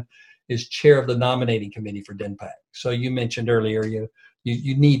long time, is chair of the nominating committee for DENPAC. So you mentioned earlier, you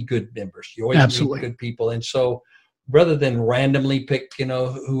need good members. You always Absolutely need good people. And so rather than randomly pick,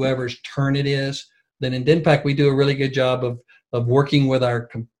 whoever's turn it is, then in DENPAC we do a really good job of working with our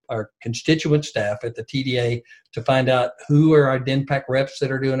constituent staff at the TDA to find out who are our DENPAC reps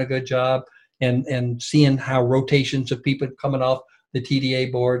that are doing a good job, and seeing how rotations of people coming off the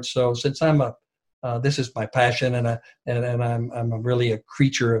TDA board. So since this is my passion, and I'm really a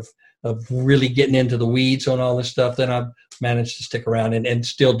creature of really getting into the weeds on all this stuff, then I've managed to stick around and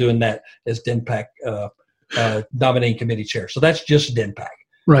still doing that as DENPAC nominating committee chair. So that's just DENPAC.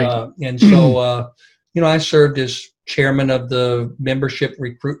 Right. And so, I served as chairman of the membership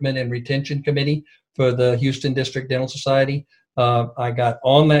recruitment and retention committee for the Houston District Dental Society. I got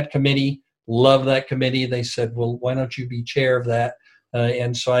on that committee, loved that committee. They said, well, why don't you be chair of that?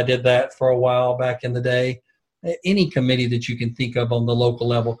 And so I did that for a while back in the day. Any committee that you can think of on the local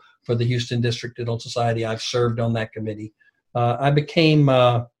level for the Houston District Dental Society, I've served on that committee. I became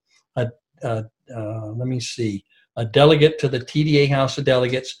a delegate to the TDA House of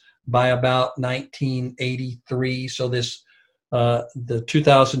Delegates by about 1983. So the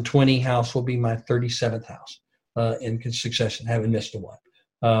 2020 House will be my 37th House in succession, having missed a one.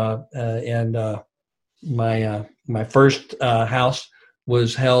 My first House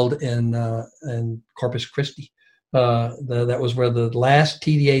was held in Corpus Christi. That was where the last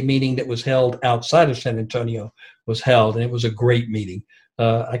TDA meeting that was held outside of San Antonio was held, and it was a great meeting.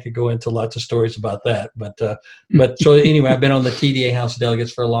 I could go into lots of stories about that, but so anyway, I've been on the TDA House of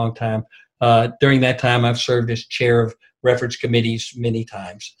Delegates for a long time. During that time, I've served as chair of reference committees many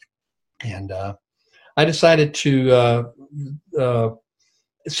times, and I decided to,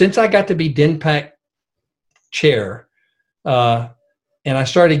 since I got to be DENPAC chair, and I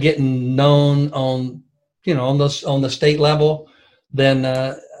started getting known on the state level,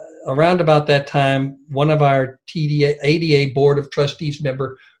 then around about that time, one of our ADA Board of Trustees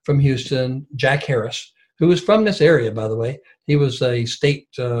member from Houston, Jack Harris, who was from this area, by the way, he was a state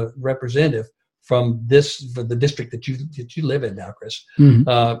representative from the district that you live in now, Chris.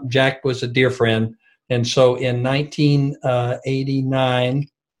 Mm-hmm. Jack was a dear friend, and so in 1989,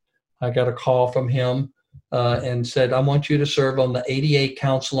 I got a call from him and said, "I want you to serve on the ADA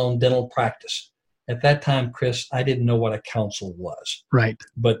Council on Dental Practice." At that time, Chris, I didn't know what a council was. Right.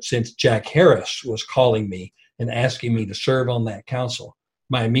 But since Jack Harris was calling me and asking me to serve on that council,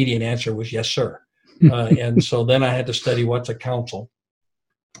 my immediate answer was yes, sir. And so then I had to study what's a council,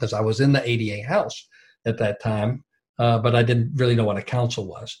 because I was in the ADA House at that time, but I didn't really know what a council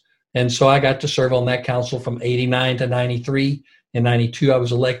was. And so I got to serve on that council from 89 to 93. In 92, I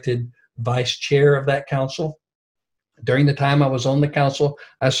was elected vice chair of that council. During the time I was on the council,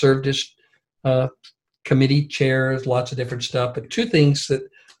 I served as committee chairs, lots of different stuff. But two things that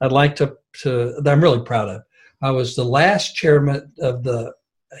I'd like that I'm really proud of. I was the last chairman of the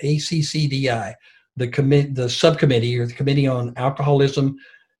ACCDI, the subcommittee, or the Committee on Alcoholism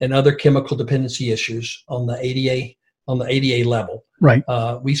and Other Chemical Dependency Issues on the ADA level. Right.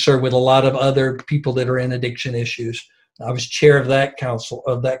 We serve with a lot of other people that are in addiction issues. I was chair of that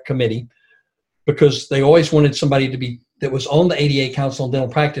committee, because they always wanted somebody that was on the ADA Council on Dental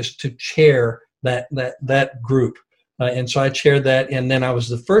Practice to chair that group. And so I chaired that. And then I was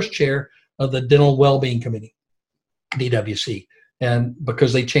the first chair of the Dental Wellbeing Committee, DWC, and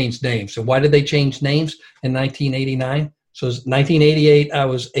because they changed names. So why did they change names in 1989? So it was 1988, I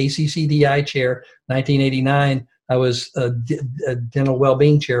was ACCDI chair. 1989, I was a Dental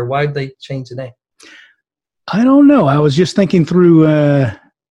Wellbeing chair. Why did they change the name? I don't know. I was just thinking through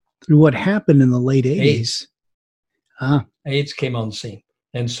what happened in the late 80s. AIDS came on the scene.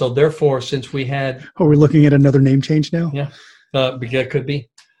 And so therefore, since we had... Are we looking at another name change now? Yeah, it could be.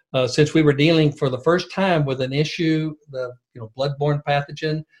 Since we were dealing for the first time with an issue, the bloodborne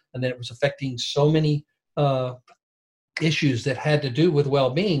pathogen, and then it was affecting so many issues that had to do with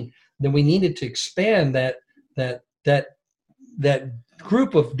well-being, then we needed to expand that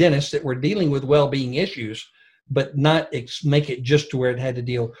group of dentists that were dealing with well-being issues, but not make it just to where it had to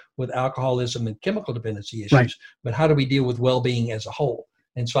deal with alcoholism and chemical dependency issues, right. But how do we deal with well-being as a whole?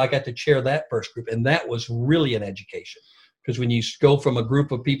 And so I got to chair that first group, and that was really an education, because when you go from a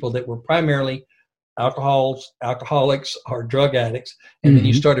group of people that were primarily alcoholics or drug addicts, and then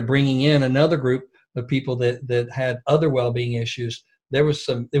you started bringing in another group of people that had other well-being issues, it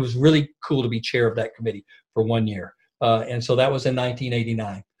was really cool to be chair of that committee for 1 year. And so that was in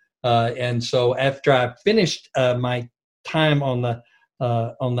 1989. And so after I finished my time on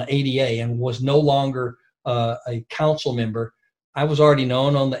the ADA and was no longer a council member, I was already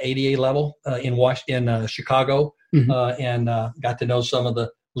known on the ADA level in Chicago, and got to know some of the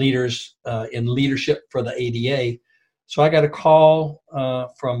leaders in leadership for the ADA. So I got a call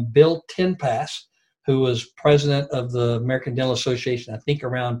from Bill Tenpass, who was president of the American Dental Association, I think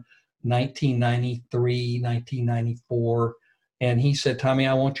around 1993, 1994. And he said, Tommy,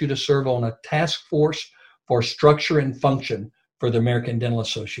 I want you to serve on a task force for structure and function for the American Dental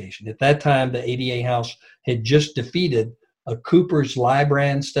Association. At that time, the ADA House had just defeated a Cooper's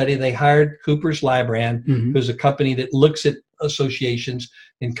Lybrand study. They hired Cooper's Lybrand, who's a company that looks at associations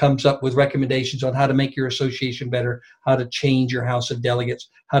and comes up with recommendations on how to make your association better, how to change your House of Delegates,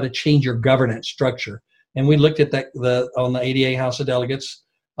 how to change your governance structure. And we looked at that on the ADA House of Delegates,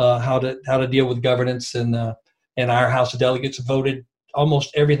 how to deal with governance, and our House of Delegates voted almost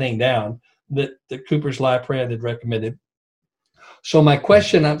everything down that Cooper's Lybrand had recommended. So my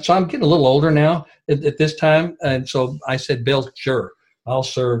question, I'm getting a little older now at this time, and so I said, Bill, sure, I'll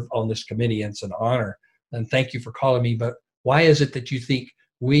serve on this committee, and it's an honor, and thank you for calling me. But why is it that you think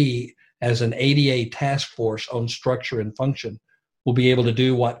we, as an ADA task force on structure and function, will be able to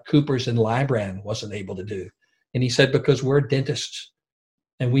do what Cooper's and Lybrand wasn't able to do? And he said, because we're dentists,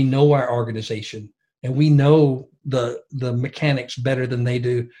 and we know our organization, and we know the mechanics better than they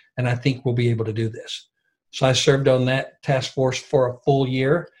do, and I think we'll be able to do this. So I served on that task force for a full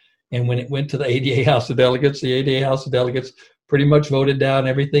year, and when it went to the ADA House of Delegates, the ADA House of Delegates pretty much voted down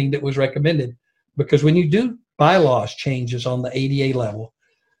everything that was recommended. Because when you do bylaws changes on the ADA level,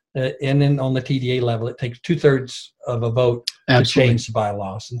 and then on the TDA level, it takes 2/3 of a vote to change the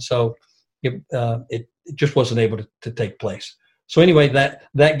bylaws. And so it just wasn't able to take place. So anyway,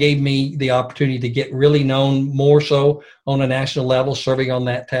 that gave me the opportunity to get really known more so on a national level, serving on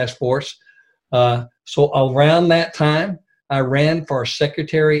that task force. So around that time, I ran for a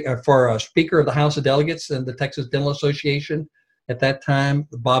Speaker of the House of Delegates in the Texas Dental Association. At that time,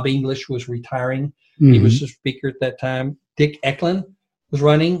 Bob English was retiring. He was the Speaker at that time. Dick Eklund was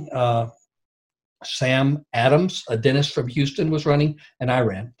running. Sam Adams, a dentist from Houston, was running, and I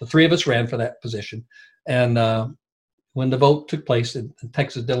ran. The three of us ran for that position. And when the vote took place in the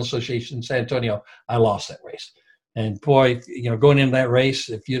Texas Dental Association in San Antonio, I lost that race. And boy, going into that race,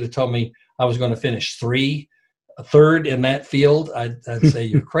 if you'd have told me I was going to finish third in that field, I'd say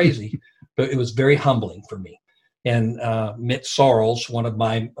you're crazy. But it was very humbling for me. And Mitt Sorrells, one of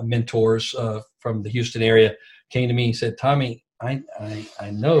my mentors from the Houston area, came to me and said, Tommy, I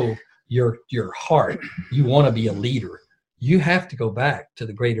know your heart. You want to be a leader. You have to go back to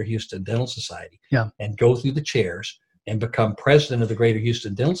the Greater Houston Dental Society and go through the chairs and become president of the Greater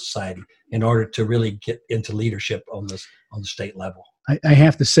Houston Dental Society in order to really get into leadership on the state level. I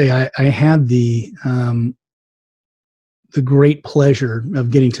have to say, I had the great pleasure of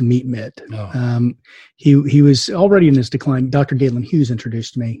getting to meet Mitt. He was already in his decline. Dr. Galen Hughes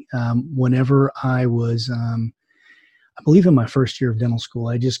introduced me whenever I was, I believe in my first year of dental school.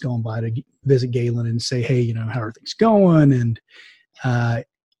 I just gone by to visit Galen and say, hey, how are things going? And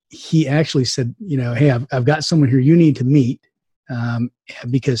he actually said, hey, I've got someone here you need to meet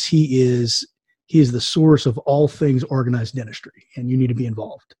because he is the source of all things organized dentistry, and you need to be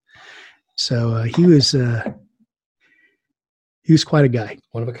involved. So he was quite a guy.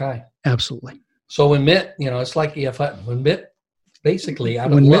 One of a kind. Absolutely. So when Mitt, it's like E.F. Hutton. When Mitt, basically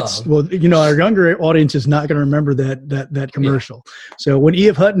out of love. Well, our younger audience is not going to remember that commercial. Yeah. So when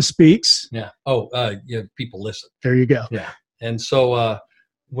E.F. Hutton speaks. Yeah. People listen. There you go. Yeah. And so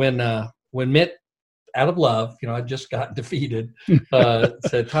when Mitt, out of love, I just got defeated,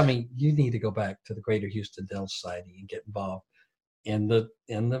 said, Tommy, you need to go back to the Greater Houston Dental Society and get involved. the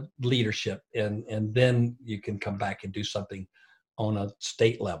leadership, and then you can come back and do something on a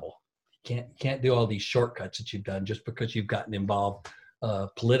state level. You can't do all these shortcuts that you've done just because you've gotten involved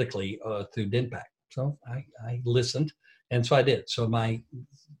politically through DNPAC. So I listened, and so I did. So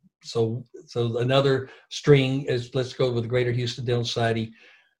another string is, let's go with the Greater Houston Dental Society.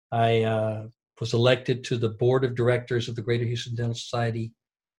 I was elected to the board of directors of the Greater Houston Dental Society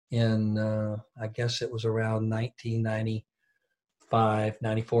in, I guess it was around 1995,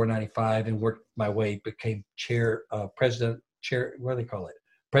 94, 95, and worked my way, became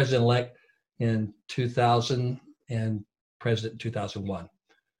president-elect in 2000 and president in 2001.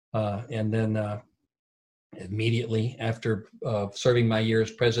 And then immediately after serving my year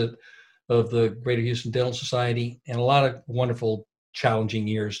as president of the Greater Houston Dental Society, and a lot of wonderful, challenging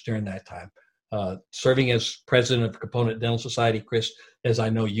years during that time. Serving as president of Component Dental Society, Chris, as I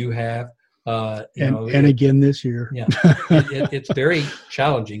know you have. And again this year. Yeah, it's very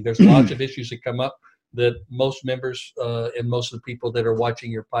challenging. There's lots of issues that come up that most members and most of the people that are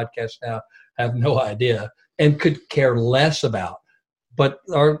watching your podcast now have no idea and could care less about, but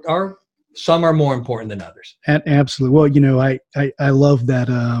are some are more important than others. Absolutely. Well, I love that.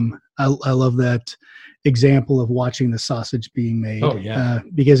 I love that example of watching the sausage being made. Oh, yeah.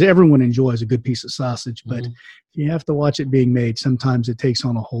 Because everyone enjoys a good piece of sausage, but you have to watch it being made. Sometimes it takes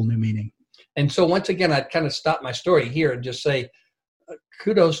on a whole new meaning. And so once again, I'd kind of stop my story here and just say,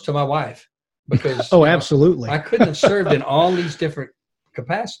 kudos to my wife, because absolutely. I couldn't have served in all these different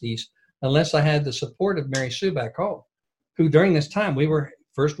capacities unless I had the support of Mary Sue back home, who during this time, we were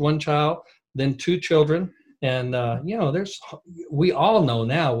first one child, then two children. And, we all know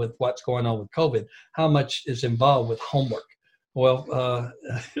now with what's going on with COVID, how much is involved with homework. Well,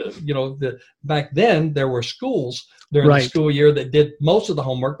 back then there were schools during the school year that did most of the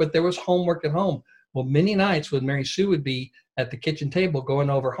homework, but there was homework at home. Well, many nights when Mary Sue would be at the kitchen table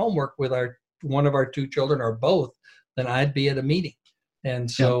going over homework with one of our two children or both, then I'd be at a meeting. And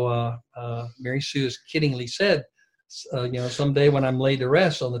so Mary Sue has kiddingly said, someday when I'm laid to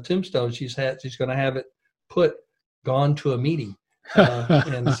rest on the tombstone, she's going to have it put gone to a meeting.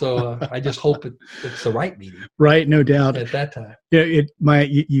 And so I just hope it's the right meeting. Right. No doubt. At that time. Yeah.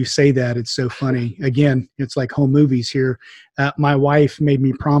 You say that, it's so funny. Again, it's like home movies here. My wife made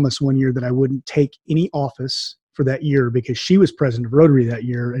me promise one year that I wouldn't take any office for that year because she was president of Rotary that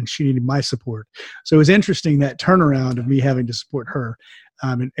year and she needed my support. So it was interesting, that turnaround of me having to support her.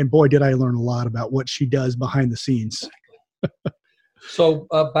 And boy, did I learn a lot about what she does behind the scenes. So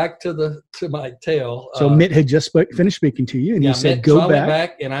back to my tale. So Mitt had just finished speaking to you, and he said, "Go back." I went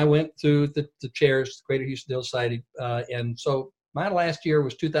back, and I went through the chairs, Greater Houston Dental Society, and so my last year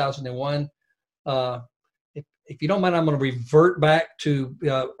was 2001. If you don't mind, I'm going to revert back to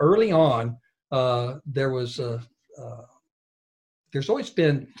early on. There's always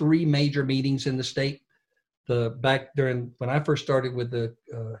been three major meetings in the state. Back during when I first started with the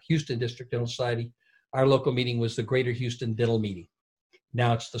Houston District Dental Society, our local meeting was the Greater Houston Dental Meeting.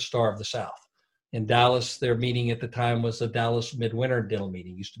 Now it's the Star of the South. In Dallas, their meeting at the time was the Dallas Midwinter Dental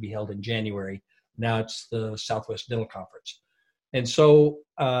Meeting. It used to be held in January. Now it's the Southwest Dental Conference. And so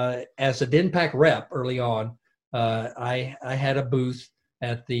as a DNPAC rep early on, I had a booth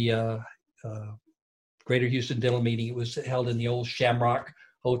at the Greater Houston Dental Meeting. It was held in the old Shamrock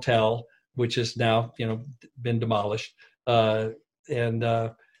Hotel, which is now, been demolished. And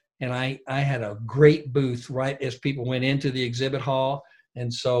I had a great booth right as people went into the exhibit hall.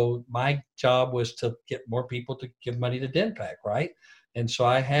 And so my job was to get more people to give money to DNPAC, right? And so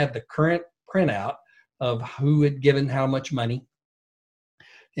I had the current printout of who had given how much money.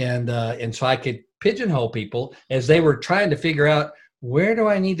 And so I could pigeonhole people as they were trying to figure out, where do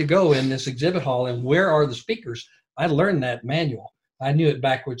I need to go in this exhibit hall and where are the speakers? I learned that manual. I knew it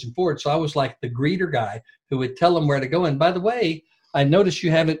backwards and forwards. So I was like the greeter guy who would tell them where to go. And by the way, I noticed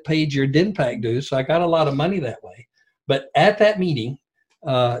you haven't paid your DNPAC dues, so I got a lot of money that way. But at that meeting,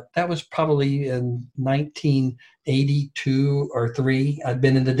 that was probably in 1982 or 3. I'd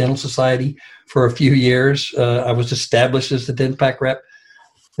been in the Dental Society for a few years. I was established as the DNPAC rep.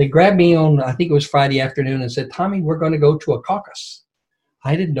 They grabbed me on, I think it was Friday afternoon, and said, "Tommy, we're going to go to a caucus."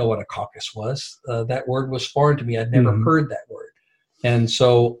 I didn't know what a caucus was. That word was foreign to me. I'd never heard that word. And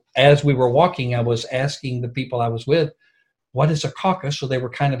so as we were walking, I was asking the people I was with, what is a caucus? So they were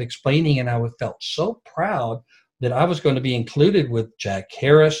kind of explaining, and I felt so proud that I was going to be included with Jack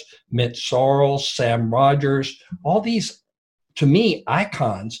Harris, Mitt Sorrell, Sam Rogers, all these, to me,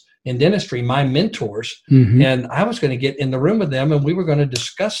 icons in dentistry, my mentors. And I was going to get in the room with them, and we were going to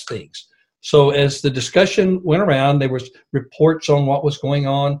discuss things. So as the discussion went around, there was reports on what was going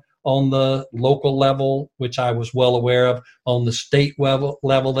on on the local level, which I was well aware of, on the state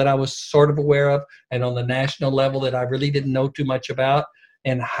level that I was sort of aware of, and on the national level that I really didn't know too much about,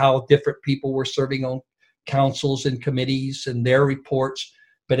 and how different people were serving on councils and committees and their reports.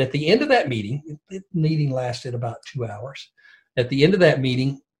 But at the end of that meeting, the meeting lasted about 2 hours. At the end of that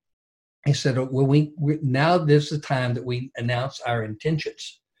meeting, I said, well, now this is the time that we announce our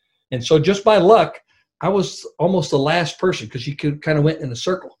intentions. And so just by luck, I was almost the last person, because you kind of went in a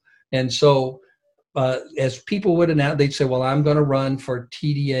circle. And so as people would announce, they'd say, well, I'm going to run for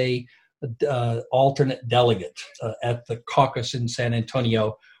TDA alternate delegate at the caucus in San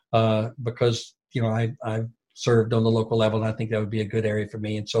Antonio because, I served on the local level, and I think that would be a good area for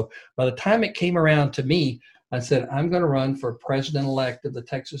me. And so by the time it came around to me, I said, I'm going to run for president-elect of the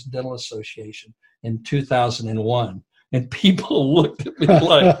Texas Dental Association in 2001. And people looked at me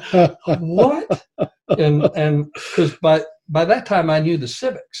like, what? And because by that time I knew the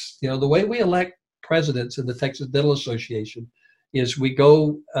civics. The way we elect presidents in the Texas Dental Association is we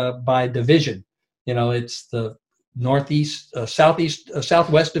go by division. It's the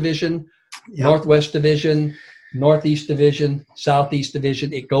Southwest Division, yep. Northwest Division, Northeast Division, Southeast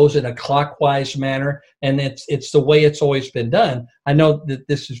Division. It goes in a clockwise manner, and it's the way it's always been done. I know that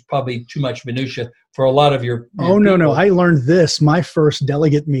this is probably too much minutia for a lot of your No. I learned this my first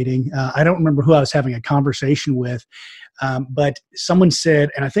delegate meeting. I don't remember who I was having a conversation with, but someone said,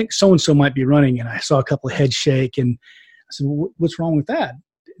 and I think so-and-so might be running, and I saw a couple of heads shake, and I said, what's wrong with that?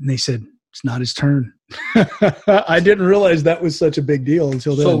 And they said, it's not his turn. I didn't realize that was such a big deal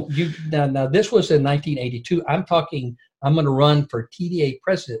until then. So now this was in 1982. I'm talking, I'm going to run for TDA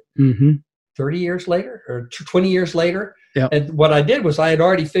president 30 years later or 20 years later. Yep. And what I did was I had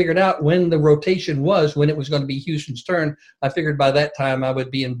already figured out when the rotation was, when it was going to be Houston's turn. I figured by that time I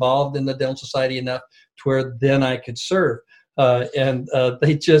would be involved in the Dental Society enough to where then I could serve. And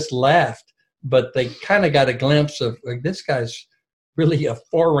they just laughed, but they kind of got a glimpse of like, this guy's really a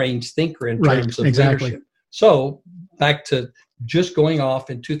far-range thinker in terms of leadership. So back to just going off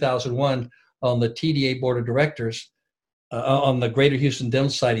in 2001 on the TDA board of directors, on the Greater Houston Dental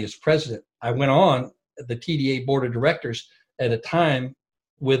Society as president. I went on the TDA board of directors at a time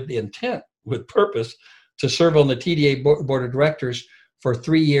with the intent, with purpose, to serve on the TDA board of directors for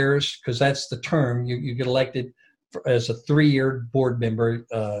 3 years, because that's the term. You get elected as a 3-year board member.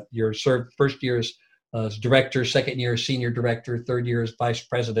 You're served first year as director, second year as senior director, third year as vice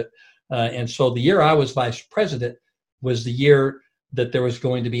president. And so the year I was vice president was the year that there was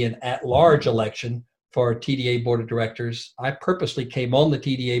going to be an at-large election for TDA board of directors. I purposely came on the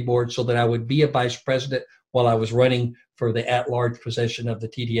TDA board so that I would be a vice president while I was running for the at-large position of the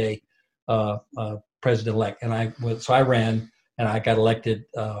TDA president-elect. And I ran, and I got elected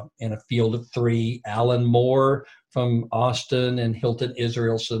in a field of 3. Alan Moore from Austin and Hilton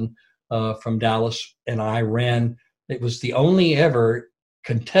Israelson from Dallas, and I ran. It was the only ever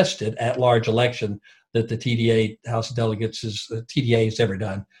contested at-large election that the TDA House of Delegates TDA has ever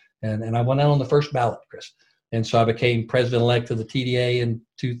done. And I went out on the first ballot, Chris. And so I became president-elect of the TDA in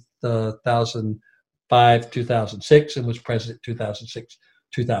 2005, 2006, and was president 2006,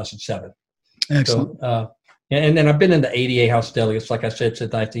 2007. Excellent. So, and then I've been in the ADA House of Delegates, like I said,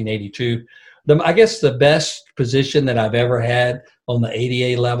 since 1982. I guess the best position that I've ever had on the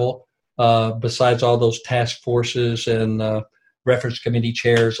ADA level, besides all those task forces and reference committee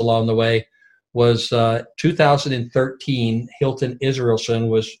chairs along the way, was 2013. Hilton Israelson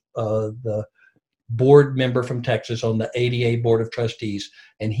was the board member from Texas on the ADA Board of Trustees,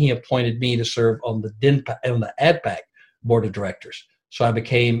 and he appointed me to serve on the ADPAC Board of Directors. So I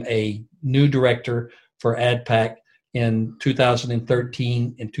became a new director for ADPAC in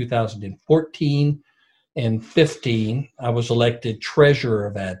 2013. In 2014 and 15, I was elected treasurer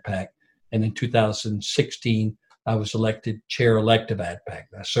of ADPAC, and in 2016, I was elected chair-elect of ADPAC.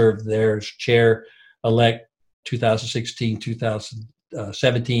 I served there as chair-elect 2016,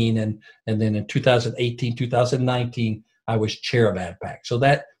 2017, and then in 2018, 2019, I was chair of ADPAC. So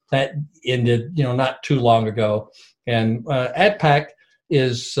that ended, not too long ago. And ADPAC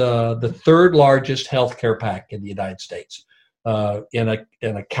is the third largest healthcare PAC in the United States. In a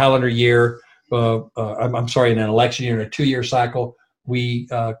calendar year, in an election year, in a 2-year cycle, we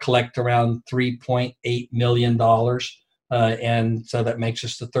collect around $3.8 million. And so that makes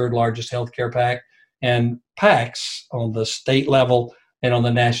us the third largest healthcare PAC. And PACs on the state level and on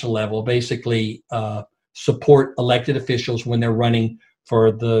the national level basically support elected officials when they're running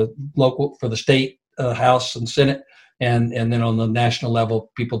for the state House and Senate. And then on the national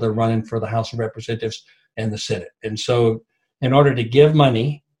level, people that are running for the House of Representatives and the Senate. And so in order to give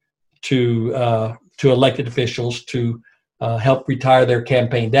money to elected officials to help retire their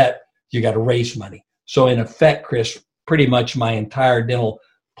campaign debt, you got to raise money. So in effect, Chris, pretty much my entire dental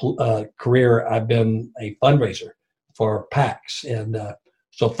career, I've been a fundraiser for PACs. And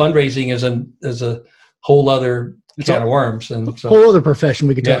so fundraising is a whole other can of worms. And so, whole other profession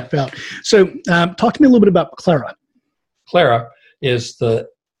we could talk about. So talk to me a little bit about CLARA. CLARA is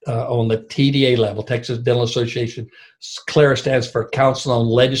on the TDA level, Texas Dental Association. CLARA stands for Council on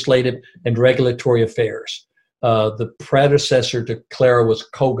Legislative and Regulatory Affairs. The predecessor to CLARA was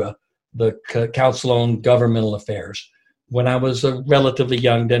COGA, the Council on Governmental Affairs. When I was a relatively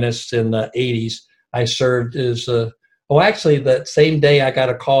young dentist in the 80s, I served as actually that same day I got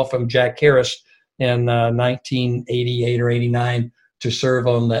a call from Jack Harris in 1988 or 89 to serve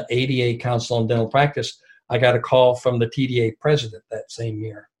on the ADA Council on Dental Practice. I got a call from the TDA president that same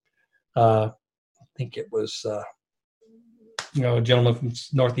year. I think it was a gentleman from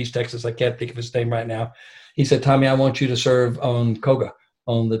Northeast Texas. I can't think of his name right now. He said, Tommy, I want you to serve on COGA,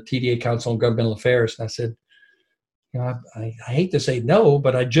 on the TDA Council on Governmental Affairs. And I said, I hate to say no,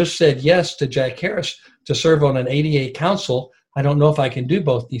 but I just said yes to Jack Harris to serve on an ADA council. I don't know if I can do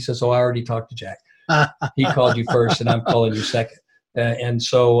both. He says, I already talked to Jack. He called you first, and I'm calling you second. And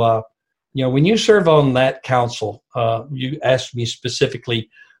so, when you serve on that council, you asked me specifically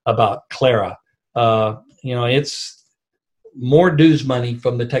about CLARA. It's more dues money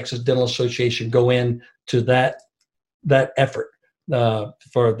from the Texas Dental Association go into that effort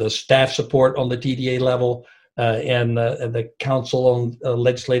for the staff support on the TDA level and the Council on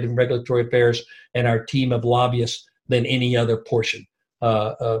Legislative and Regulatory Affairs and our team of lobbyists than any other portion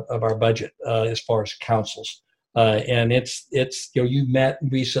of our budget as far as councils. And it's you met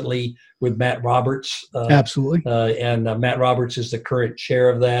recently with Matt Roberts. Absolutely. And Matt Roberts is the current chair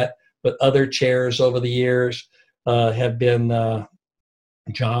of that. But other chairs over the years have been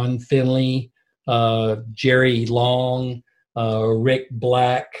John Finley, Jerry Long, Rick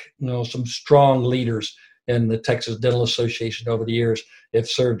Black, some strong leaders in the Texas Dental Association over the years have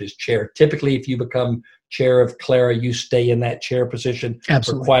served as chair. Typically, if you become chair of CLARA, you stay in that chair position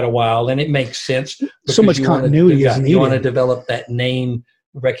for quite a while, and it makes sense. So much continuity is needed. You want to develop that name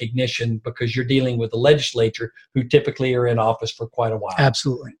recognition because you're dealing with the legislature who typically are in office for quite a while.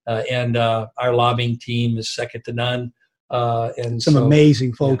 Absolutely. And our lobbying team is second to none. And some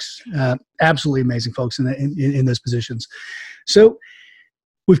amazing folks, absolutely amazing folks in those positions. So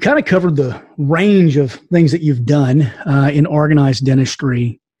we've kind of covered the range of things that you've done in organized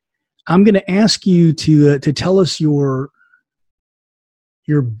dentistry. I'm going to ask you to tell us your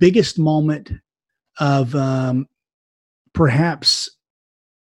biggest moment of perhaps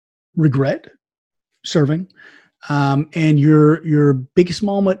regret serving, and your biggest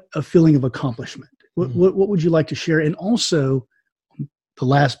moment of feeling of accomplishment. What would you like to share? And also, the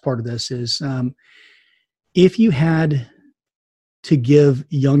last part of this is if you had to give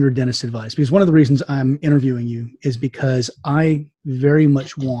younger dentists advice, because one of the reasons I'm interviewing you is because I very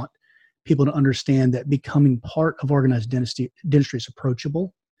much want people to understand that becoming part of organized dentistry is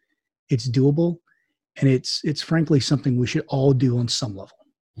approachable, it's doable, and it's frankly something we should all do on some level.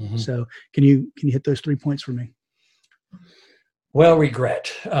 Mm-hmm. So can you hit those 3 points for me? Well,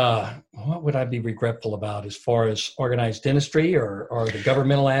 regret. What would I be regretful about as far as organized dentistry or the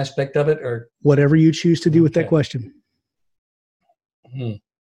governmental aspect of it, or whatever you choose to do with that question?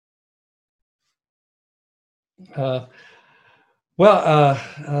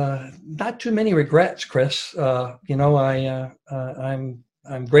 Not too many regrets, Chris. I'm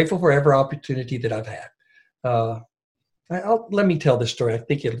grateful for every opportunity that I've had. Let me tell this story. I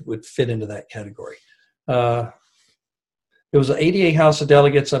think it would fit into that category. It was an ADA House of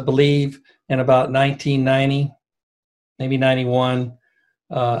Delegates, I believe, in about 1990, maybe 91.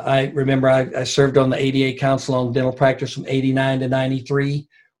 I remember I served on the ADA Council on Dental Practice from 89 to 93.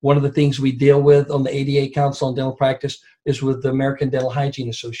 One of the things we deal with on the ADA Council on Dental Practice is with the American Dental Hygiene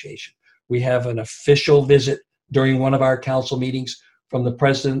Association. We have an official visit during one of our council meetings from the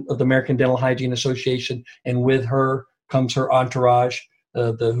president of the American Dental Hygiene Association, and with her comes her entourage,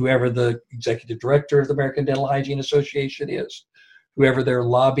 whoever the executive director of the American Dental Hygiene Association is, whoever their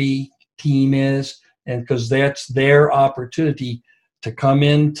lobby team is, and because that's their opportunity to come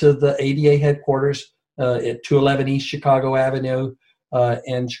into the ADA headquarters at 211 East Chicago Avenue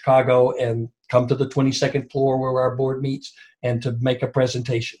in Chicago and come to the 22nd floor where our board meets and to make a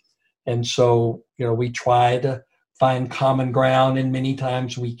presentation. And so, we try to find common ground, and many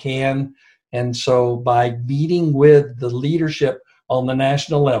times we can. And so by meeting with the leadership on the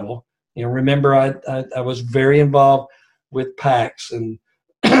national level, remember I was very involved with PACs, and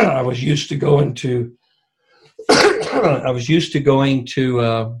I was used to going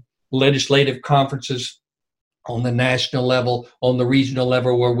to legislative conferences on the national level, on the regional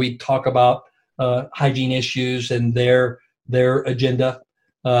level, where we talk about hygiene issues and their agenda.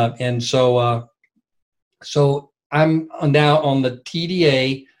 And so I'm now on the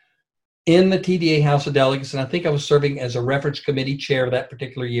TDA, in the TDA House of Delegates, and I think I was serving as a reference committee chair that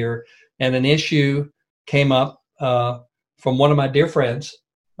particular year. And an issue came up from one of my dear friends,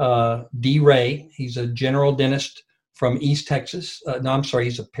 D. Ray. He's a general dentist from East Texas.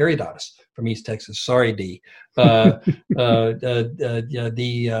 He's a periodontist from East Texas. Sorry, D. We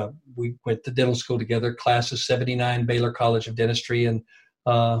went to dental school together, class of 79, Baylor College of Dentistry. And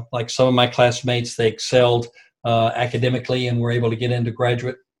like some of my classmates, they excelled academically and were able to get into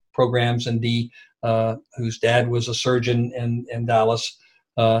graduate programs. And D, whose dad was a surgeon in Dallas,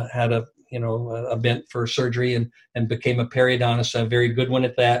 had a bent for surgery and became a periodontist, a very good one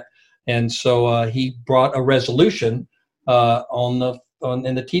at that. And so he brought a resolution in the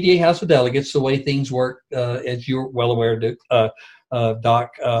TDA House of Delegates, the way things work, as you're well aware, Duke,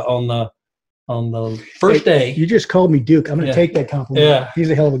 Doc, on the first day. You just called me Duke. I'm going to take that compliment. Yeah. He's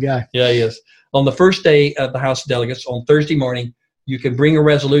a hell of a guy. Yeah, he is. On the first day of the House of Delegates, on Thursday morning, you can bring a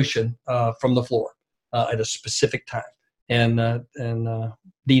resolution from the floor at a specific time. And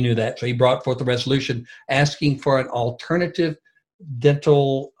Dee knew that. So he brought forth a resolution asking for an alternative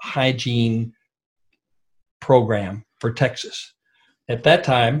dental hygiene program for Texas. At that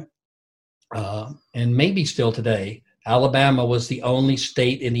time, and maybe still today, Alabama was the only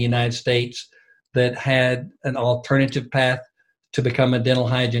state in the United States that had an alternative path to become a dental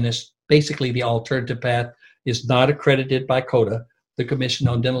hygienist. Basically, the alternative path is not accredited by CODA, the Commission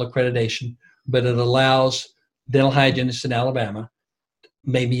on Dental Accreditation, but it allows dental hygienists in Alabama,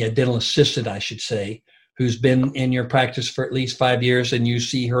 maybe a dental assistant, I should say, who's been in your practice for at least 5 years, and you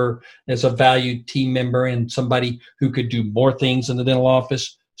see her as a valued team member and somebody who could do more things in the dental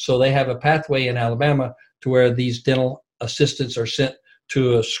office. So they have a pathway in Alabama to where these dental assistants are sent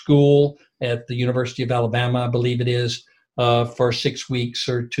to a school at the University of Alabama, I believe it is, for 6 weeks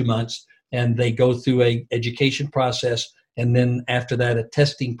or 2 months. And they go through a education process, and then after that, a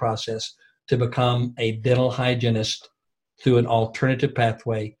testing process to become a dental hygienist through an alternative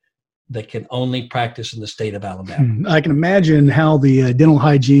pathway that can only practice in the state of Alabama. I can imagine how the Dental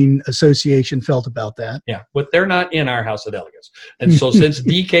Hygiene Association felt about that. Yeah, but they're not in our House of Delegates. And so since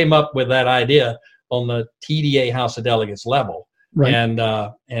Dee came up with that idea on the TDA House of Delegates level, right,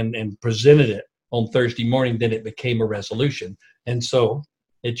 and presented it on Thursday morning, then it became a resolution. And so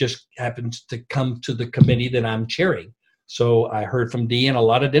it just happens to come to the committee that I'm chairing. So I heard from Dee and a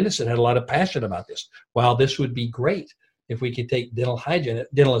lot of dentists that had a lot of passion about this. Wow, this would be great if we could take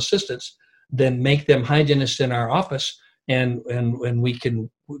dental assistants, then make them hygienists in our office. And we can,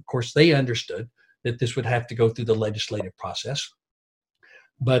 of course, they understood that this would have to go through the legislative process.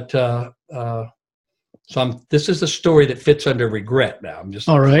 But this is the story that fits under regret now. I'm just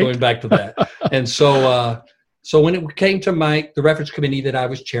going back to that. And so when it came to the reference committee that I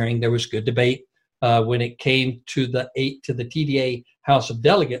was chairing, there was good debate. When it came to the TDA House of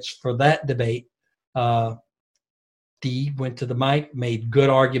Delegates for that debate, Dee went to the mic, made good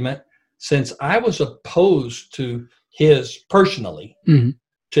argument. Since I was opposed to his personally,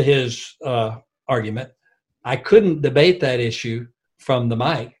 to his argument, I couldn't debate that issue from the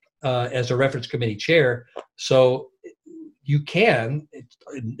mic as a reference committee chair. So you can,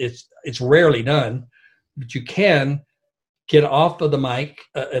 it's rarely done, but you can get off of the mic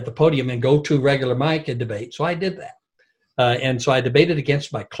at the podium and go to regular mic and debate. So I did that. And so I debated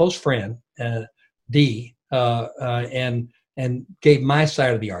against my close friend, Dee, and gave my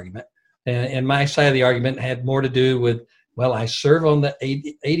side of the argument. And my side of the argument had more to do with, well, I serve on the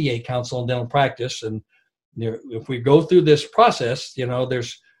ADA Council on Dental Practice, and if we go through this process,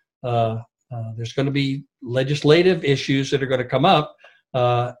 there's going to be legislative issues that are going to come up.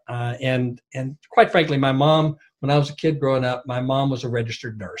 And quite frankly, my mom, when I was a kid growing up, my mom was a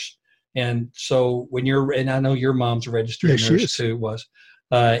registered nurse. And so and I know your mom's a registered nurse too,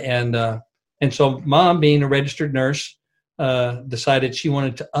 and so mom, being a registered nurse, decided she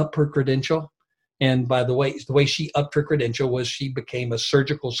wanted to up her credential. And by the way she upped her credential was she became a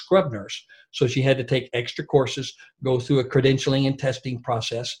surgical scrub nurse. So she had to take extra courses, go through a credentialing and testing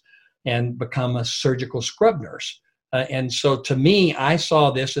process, and become a surgical scrub nurse. And so to me, I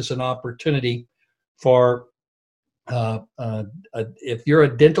saw this as an opportunity for, if you're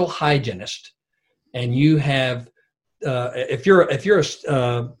a dental hygienist and you have, if you're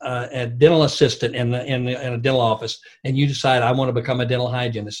a dental assistant in a dental office and you decide I want to become a dental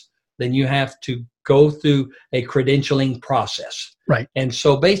hygienist, then you have to go through a credentialing process. Right. And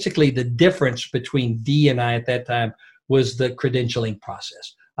so basically the difference between Dee and I at that time was the credentialing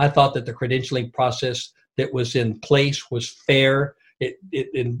process. I thought that the credentialing process that was in place was fair.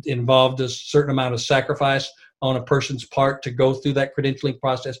 It involved a certain amount of sacrifice on a person's part to go through that credentialing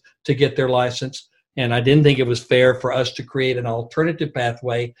process to get their license. And I didn't think it was fair for us to create an alternative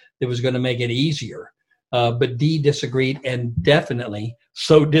pathway that was going to make it easier. But Dee disagreed, and definitely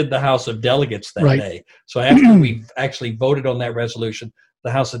so did the House of Delegates that day. So after we actually voted on that resolution,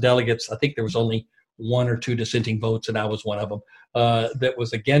 the House of Delegates, I think there was only 1 or 2 dissenting votes, and I was one of them, that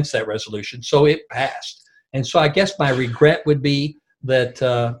was against that resolution. So it passed. And so I guess my regret would be that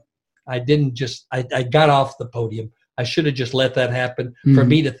I got off the podium. I should have just let that happen. For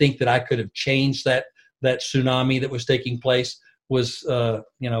me to think that I could have changed that tsunami that was taking place was,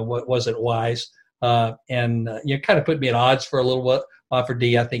 wasn't wise. And kind of put me at odds for a little while. For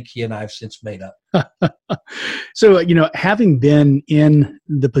Dee, I think he and I have since made up. So, having been in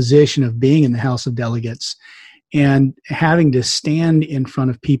the position of being in the House of Delegates and having to stand in front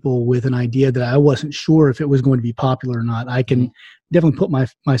of people with an idea that I wasn't sure if it was going to be popular or not, I can definitely put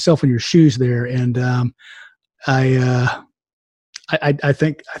myself in your shoes there. And I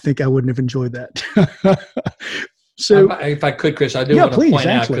think I wouldn't have enjoyed that. So, if I could, Chris, I do want to point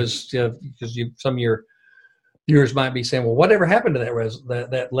out because some of your viewers might be saying, "Well, whatever happened to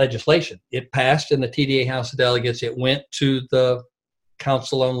that legislation? It passed in the TDA House of Delegates. It went to the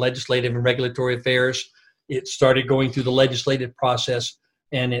Council on Legislative and Regulatory Affairs. It started going through the legislative process,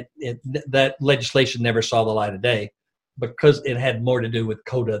 and that legislation never saw the light of day because it had more to do with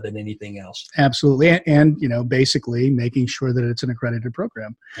CODA than anything else." Absolutely. And basically making sure that it's an accredited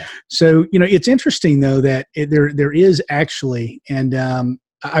program. Yeah. So, it's interesting though that there is actually, and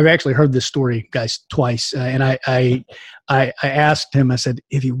I've actually heard this story, guys, twice. And I asked him, I said,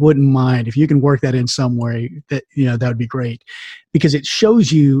 if you wouldn't mind, if you can work that in some way, that would be great, because it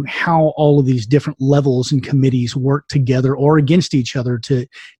shows you how all of these different levels and committees work together or against each other to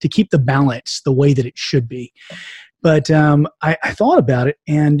keep the balance the way that it should be. But I thought about it,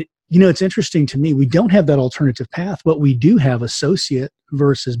 and it's interesting to me. We don't have that alternative path, but we do have associate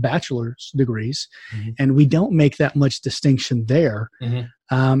versus bachelor's degrees, and we don't make that much distinction there.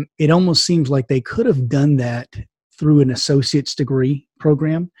 It almost seems like they could have done that through an associate's degree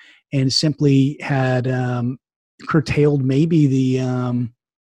program and simply had curtailed maybe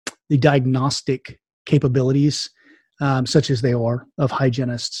the diagnostic capabilities, such as they are, of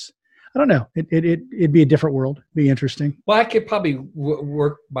hygienists. I don't know. It'd be a different world. It'd be interesting. Well, I could probably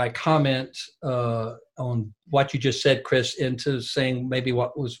work my comment on what you just said, Chris, into saying maybe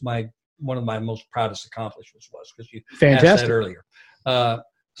what was one of my most proudest accomplishments was, because you asked that earlier.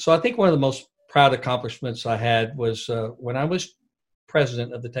 So I think one of the most proud accomplishments I had was when I was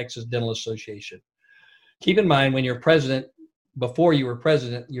president of the Texas Dental Association. Keep in mind, when you're president, before you were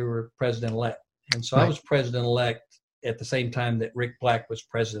president-elect. And so I was president-elect at the same time that Rick Black was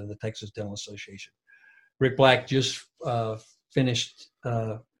president of the Texas Dental Association. Rick Black just finished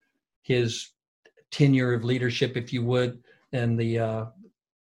his tenure of leadership, if you would, in the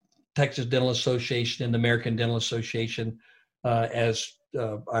Texas Dental Association and the American Dental Association as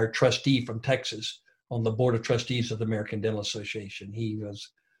our trustee from Texas on the board of trustees of the American Dental Association.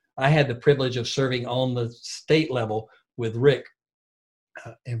 I had the privilege of serving on the state level with Rick,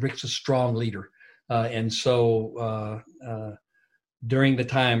 and Rick's a strong leader. And so during the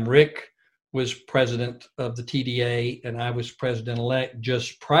time Rick was president of the TDA and I was president-elect,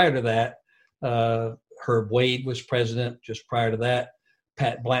 just prior to that, Herb Wade was president. Just prior to that,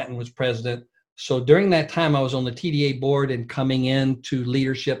 Pat Blanton was president. So during that time I was on the TDA board and coming into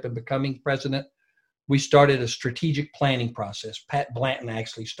leadership and becoming president, we started a strategic planning process. Pat Blanton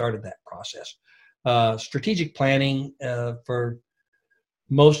actually started that process. Strategic planning, for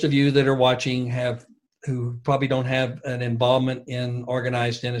most of you that are watching who probably don't have an involvement in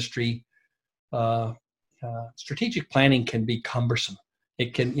organized dentistry, strategic planning can be cumbersome.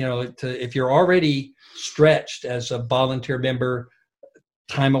 It can, if you're already stretched as a volunteer member,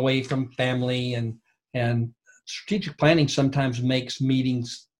 time away from family, and strategic planning sometimes makes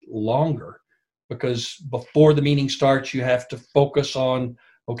meetings longer, because before the meeting starts, you have to focus on,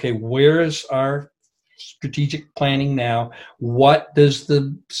 okay, where is our strategic planning now? What does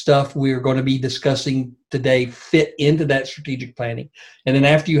the stuff we're going to be discussing today fit into that strategic planning? And then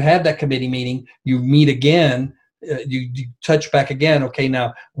after you have that committee meeting, you meet again, you touch back again. Okay,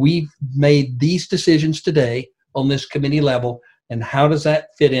 now we've made these decisions today on this committee level, and how does that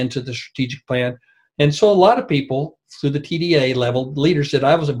fit into the strategic plan? And so a lot of people through the TDA level, leaders that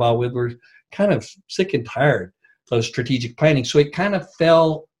I was involved with, were kind of sick and tired of strategic planning. So it kind of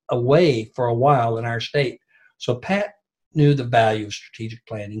fell away for a while in our state. So Pat knew the value of strategic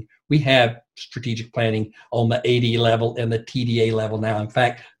planning. we have strategic planning on the AD level and the TDA level now. In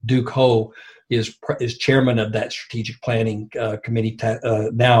fact, Duke Ho is chairman of that strategic planning committee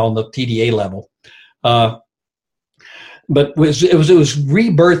now on the TDA level. But it was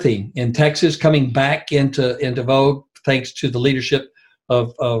rebirthing in Texas, coming back into vogue thanks to the leadership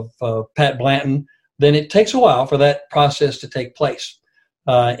of Pat Blanton. Then it takes a while for that process to take place.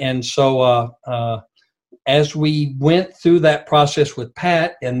 And so as we went through that process with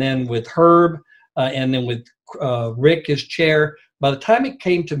Pat and then with Herb and then with Rick as chair, by the time it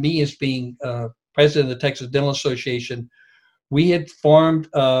came to me as being president of the Texas Dental Association, we had formed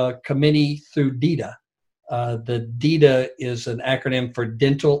a committee through DETA. The DETA is an acronym for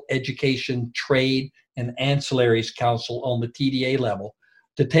Dental Education, Trade, and Ancillaries Council on the TDA level,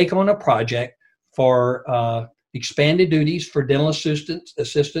 to take on a project for expanded duties for dental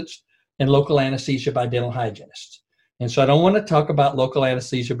assistants and local anesthesia by dental hygienists. And so I don't want to talk about local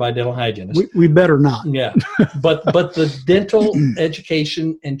anesthesia by dental hygienists. We better not. Yeah, but the Dental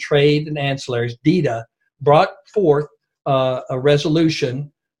Education and Trade and Ancillaries, DETA, brought forth a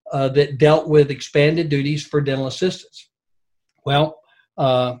resolution that dealt with expanded duties for dental assistants. Well,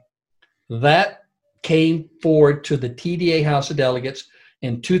 that came forward to the TDA House of Delegates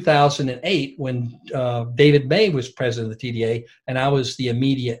in 2008 when David May was president of the TDA and I was the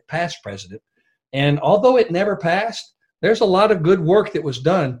immediate past president. And although it never passed, there's a lot of good work that was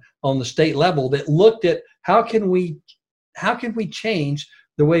done on the state level that looked at how can we change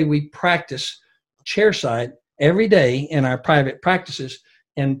the way we practice chairside every day in our private practices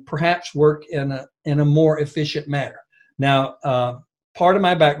and perhaps work in a more efficient manner. Now, part of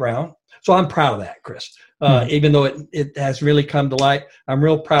my background, so I'm proud of that, Chris. Even though it has really come to light, I'm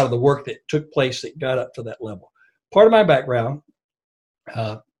real proud of the work that took place that got up to that level. Part of my background,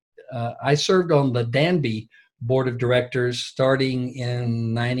 I served on the Danby Board of Directors starting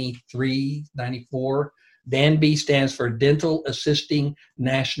in 93, 94. Danby stands for Dental Assisting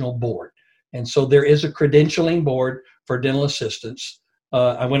National Board. And so there is a credentialing board for dental assistants.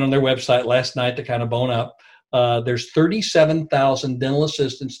 I went on their website last night to kind of bone up. There's 37,000 dental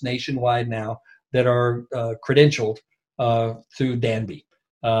assistants nationwide now that are credentialed through Danby.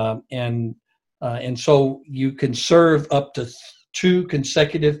 And so you can serve up to 2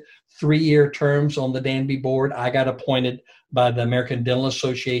 consecutive 3-year terms on the Danby board. I got appointed by the American Dental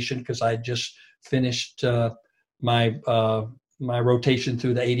Association because I just finished my rotation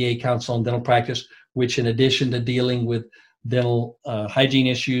through the ADA Council on Dental Practice, which in addition to dealing with dental hygiene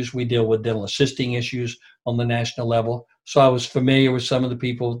issues, we deal with dental assisting issues on the national level. So I was familiar with some of the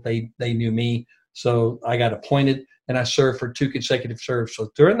people. They knew me. So I got appointed and I served for 2 consecutive terms. So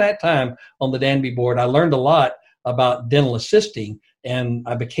during that time on the Danby board, I learned a lot about dental assisting, and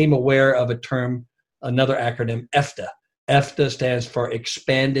I became aware of a term, another acronym, EFTA. EFTA stands for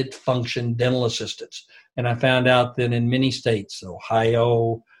Expanded Function Dental Assistants. And I found out that in many states,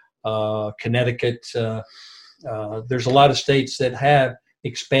 Ohio, Connecticut, there's a lot of states that have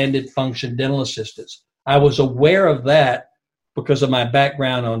expanded function dental assistants. I was aware of that because of my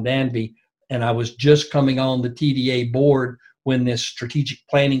background on Danby, and I was just coming on the TDA board when this strategic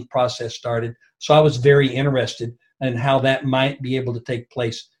planning process started. So I was very interested in how that might be able to take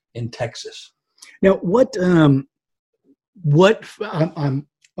place in Texas. Now, what I'm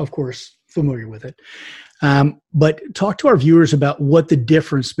of course familiar with it, but talk to our viewers about what the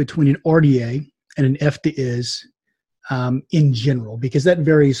difference between an RDA and an EFTA is in general, because that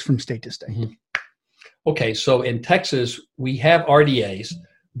varies from state to state. Mm-hmm. Okay, so in Texas, we have RDAs.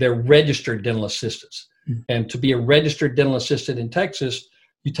 They're registered dental assistants. Mm-hmm. And to be a registered dental assistant in Texas,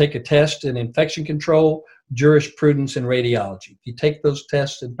 you take a test in infection control, jurisprudence, and radiology. If you take those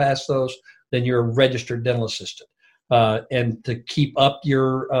tests and pass those, then you're a registered dental assistant. And to keep up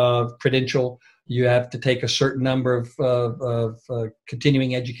your credential, you have to take a certain number of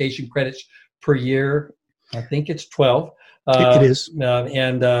continuing education credits per year. I think it's 12. It is.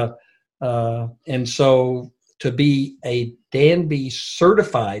 And so to be a Danby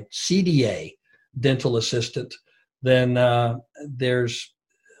certified CDA dental assistant, then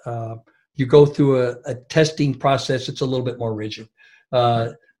you go through a testing process. It's a little bit more rigid.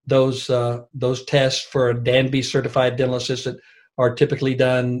 Those tests for a Danby certified dental assistant are typically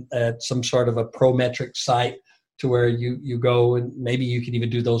done at some sort of a Prometric site to where you go, and maybe you can even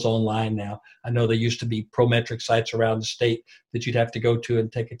do those online now. I know there used to be Prometric sites around the state that you'd have to go to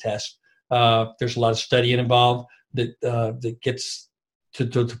and take a test. There's a lot of studying involved that gets to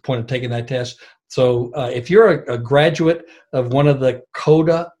the point of taking that test. So if you're a graduate of one of the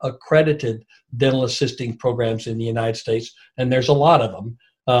CODA accredited dental assisting programs in the United States, and there's a lot of them,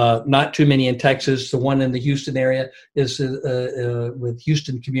 Not too many in Texas. The one in the Houston area is with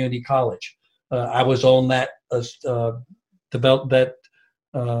Houston Community College. I was on that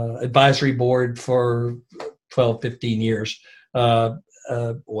advisory board for 12, 15 years.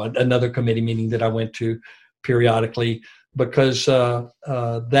 Another committee meeting that I went to periodically, because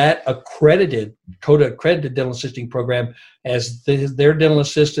that CODA accredited dental assisting program, as their dental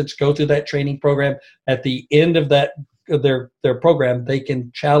assistants go through that training program, at the end of their program, they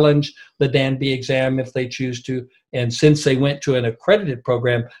can challenge the Danby exam if they choose to. And since they went to an accredited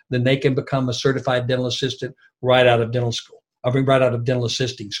program, then they can become a certified dental assistant right out of dental school. Right out of dental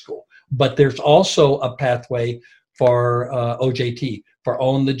assisting school. But there's also a pathway for OJT, for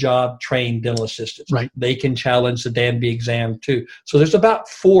on-the-job trained dental assistants. Right. They can challenge the Danby exam too. So there's about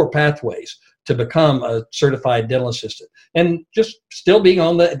 4 pathways to become a certified dental assistant. And just still being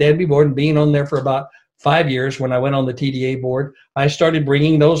on the Danby board and being on there for about 5 years, when I went on the TDA board, I started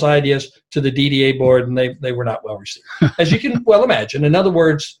bringing those ideas to the DDA board, and they were not well received, as you can well imagine. In other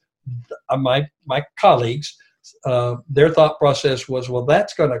words, my colleagues, their thought process was, well,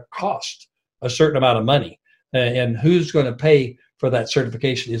 that's going to cost a certain amount of money. And who's going to pay for that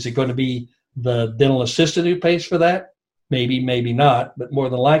certification? Is it going to be the dental assistant who pays for that? Maybe, maybe not. But more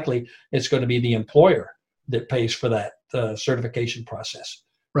than likely, it's going to be the employer that pays for that certification process.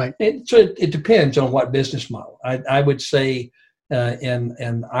 Right. So it depends on what business model. I would say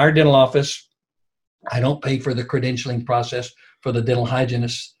in our dental office, I don't pay for the credentialing process for the dental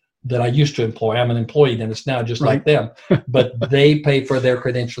hygienists that I used to employ. I'm an employee dentist now, just like them, but they pay for their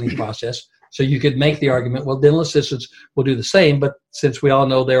credentialing process. So you could make the argument, well, dental assistants will do the same, but since we all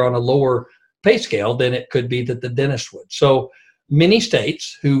know they're on a lower pay scale, then it could be that the dentist would. So many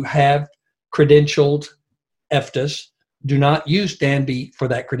states who have credentialed EFTAs do not use Danby for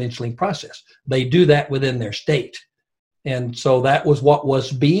that credentialing process. They do that within their state. And so that was what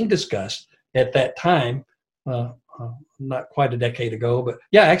was being discussed at that time, not quite a decade ago, but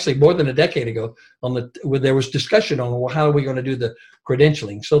yeah, actually more than a decade ago, where there was discussion on, well, how are we going to do the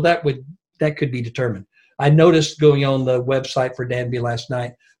credentialing? So that could be determined. I noticed going on the website for Danby last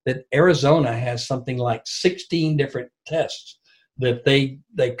night that Arizona has something like 16 different tests that they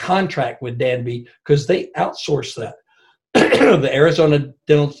contract with Danby because they outsource that. The Arizona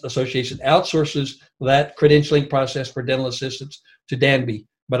Dental Association outsources that credentialing process for dental assistants to Danby.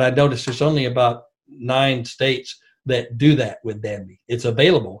 But I noticed there's only about 9 states that do that with Danby. It's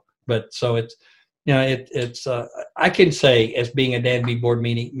available, but so it's, I can say, as being a Danby board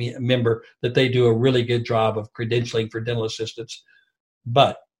member, that they do a really good job of credentialing for dental assistants.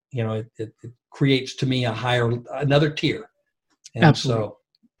 But it creates to me another tier. And absolutely.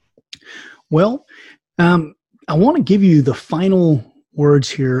 Well, I want to give you the final words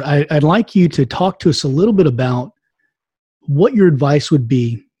here. I'd like you to talk to us a little bit about what your advice would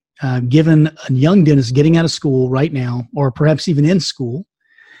be, given a young dentist getting out of school right now, or perhaps even in school.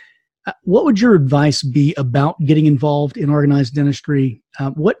 What would your advice be about getting involved in organized dentistry?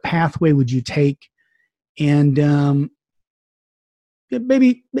 What pathway would you take? And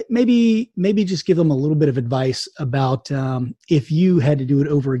maybe just give them a little bit of advice about if you had to do it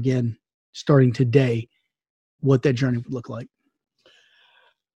over again starting today, what that journey would look like.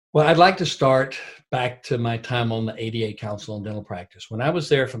 Well, I'd like to start back to my time on the ADA Council on Dental Practice. When I was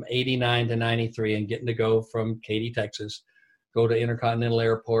there from 89 to 93 and getting to go from Katy, Texas, go to Intercontinental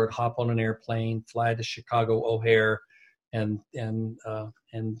Airport, hop on an airplane, fly to Chicago O'Hare, and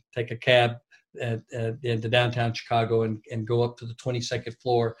take a cab into downtown Chicago and go up to the 22nd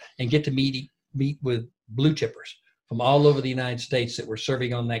floor and get to meet with blue chippers from all over the United States that were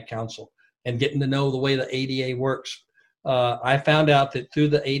serving on that council and getting to know the way the ADA works. I found out that through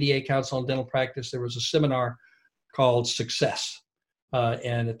the ADA Council on Dental Practice, there was a seminar called Success.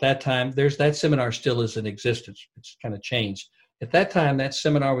 And at that time, that seminar still is in existence. It's kind of changed. At that time, that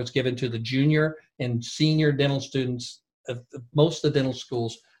seminar was given to the junior and senior dental students of most of the dental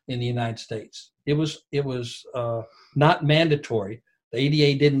schools in the United States. It was not mandatory. The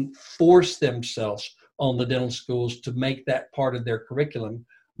ADA didn't force themselves on the dental schools to make that part of their curriculum.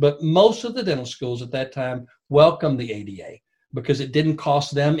 But most of the dental schools at that time welcomed the ADA because it didn't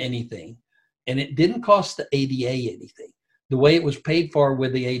cost them anything. And it didn't cost the ADA anything. The way it was paid for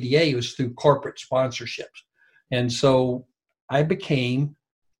with the ADA was through corporate sponsorships. And so I became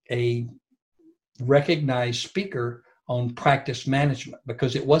a recognized speaker on practice management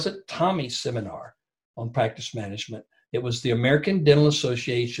because it wasn't Tommy's seminar on practice management. It was the American Dental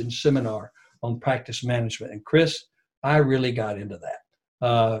Association seminar on practice management. And Chris, I really got into that.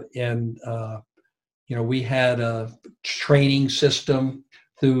 We had a training system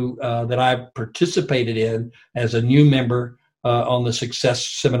that I participated in as a new member on the Success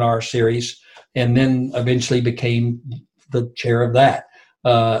Seminar series, and then eventually became the chair of that.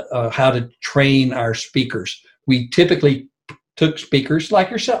 How to train our speakers. We typically took speakers like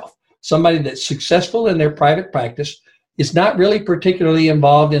yourself, somebody that's successful in their private practice, is not really particularly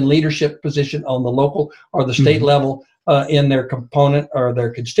involved in leadership position on the local or the state level in their component or their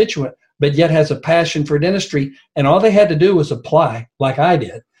constituent, but yet has a passion for dentistry. And all they had to do was apply like I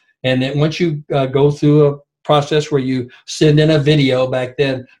did. And then once you go through a process where you send in a video back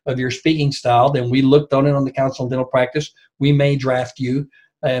then of your speaking style, then we looked on it on the Council of Dental Practice. We may draft you.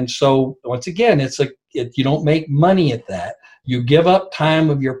 And so once again, you don't make money at that. You give up time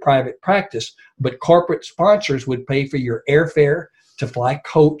of your private practice, but corporate sponsors would pay for your airfare to fly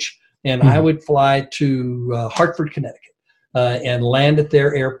coach. And I would fly to Hartford, Connecticut, and land at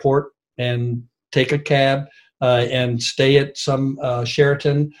their airport and take a cab and stay at some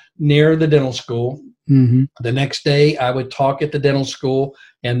Sheraton near the dental school. The next day, I would talk at the dental school.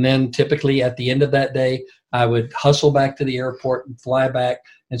 And then typically at the end of that day, I would hustle back to the airport and fly back.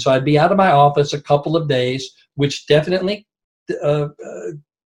 And so I'd be out of my office a couple of days, which definitely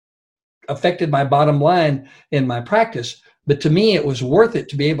affected my bottom line in my practice. But to me, it was worth it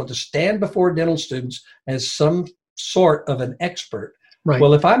to be able to stand before dental students as some sort of an expert. Right.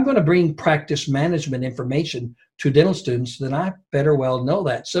 Well, if I'm going to bring practice management information to dental students, then I better well know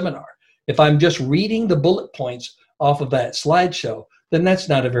that seminar. If I'm just reading the bullet points off of that slideshow, then that's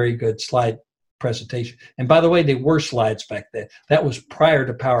not a very good slide presentation. And by the way, they were slides back then. That was prior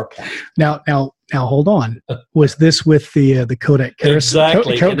to PowerPoint. Now, hold on. Was this with the Kodak carousel?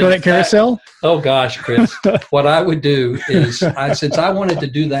 Exactly. Kodak carousel? Oh gosh, Chris. What I would do is, since I wanted to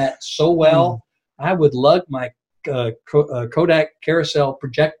do that so well, I would lug my Kodak carousel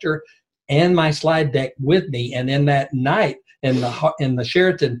projector and my slide deck with me, and in that night in the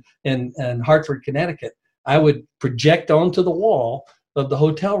Sheraton in Hartford, Connecticut, I would project onto the wall of the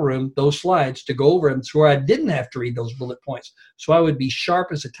hotel room those slides to go over them so I didn't have to read those bullet points. So I would be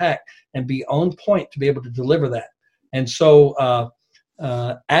sharp as a tack and be on point to be able to deliver that. And so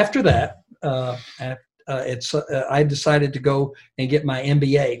after that, I decided to go and get my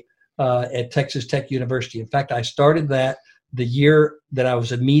MBA at Texas Tech University. In fact, I started that the year that I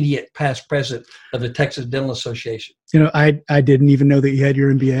was immediate past president of the Texas Dental Association. I didn't even know that you had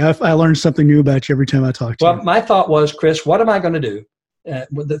your MBA. I learned something new about you every time I talk to you. Well, my thought was, Chris, what am I going to do?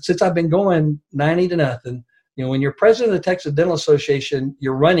 Since I've been going 90-0, when you're president of the Texas Dental Association,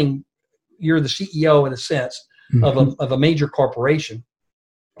 you're the CEO in a sense of a major corporation.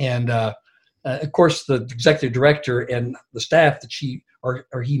 And of course, the executive director and the staff that she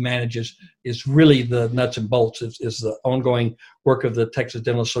or he manages is really the nuts and bolts, is the ongoing work of the Texas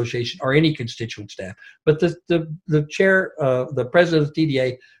Dental Association or any constituent staff. But the chair, the president of the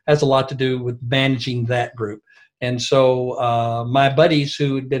TDA, has a lot to do with managing that group. And so my buddies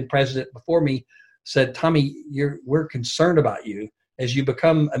who had been president before me said, Tommy, we're concerned about you. As you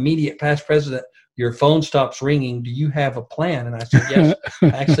become immediate past president, your phone stops ringing. Do you have a plan? And I said, yes,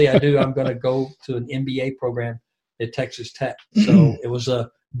 actually I do. I'm going to go to an MBA program at Texas Tech. So it was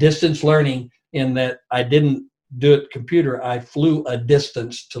a distance learning in that I didn't do it computer. I flew a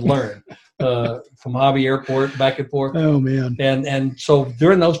distance to learn from Hobby Airport back and forth. Oh, man. And so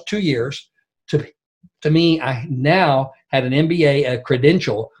during those 2 years, to me, I now had an MBA, a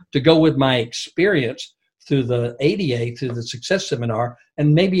credential to go with my experience through the ADA, through the Success Seminar,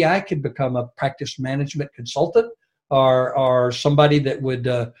 and maybe I could become a practice management consultant or somebody that would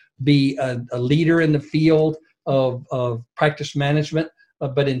be a leader in the field of practice management.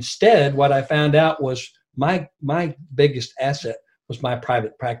 But instead, what I found out was my biggest asset was my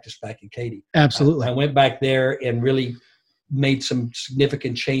private practice back in Katy. Absolutely. I went back there and really made some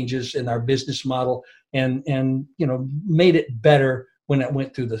significant changes in our business model and made it better when it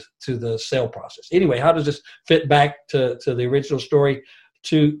went through the sale process. Anyway, how does this fit back to the original story?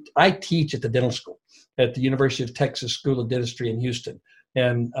 I teach at the dental school at the University of Texas School of Dentistry in Houston.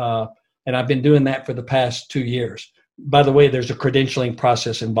 And I've been doing that for the past 2 years. By the way, there's a credentialing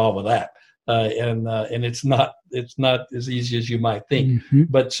process involved with that. And it's not as easy as you might think.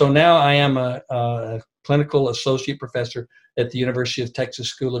 But so now I am a clinical associate professor at the University of Texas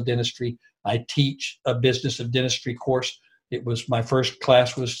School of Dentistry. I teach a business of dentistry course. It was my first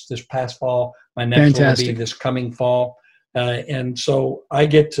class was this past fall. My next one will be this coming fall. And so I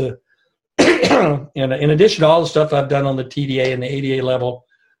get to, in addition to all the stuff I've done on the TDA and the ADA level,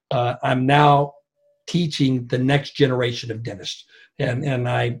 I'm now teaching the next generation of dentists. And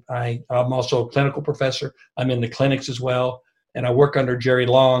I'm also a clinical professor. I'm in the clinics as well. And I work under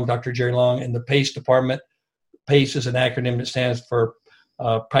Dr. Jerry Long in the PACE department. PACE is an acronym that stands for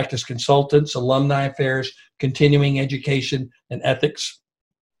Practice Consultants, Alumni Affairs, continuing education and ethics.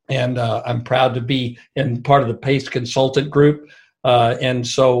 And I'm proud to be in part of the PACE consultant group. And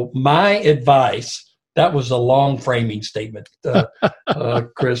so my advice, that was a long framing statement,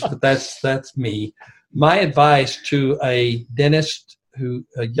 Chris, but that's me. My advice to a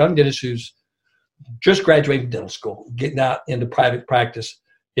young dentist who's just graduating from dental school, getting out into private practice,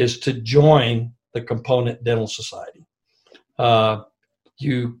 is to join the Component Dental Society.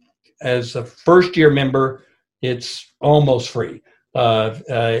 You, as a first-year member, it's almost free.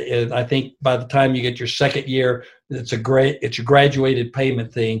 And I think by the time you get your second year, it's a graduated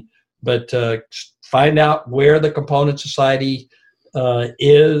payment thing. But find out where the Component Society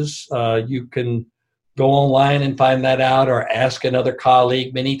is. You can go online and find that out, or ask another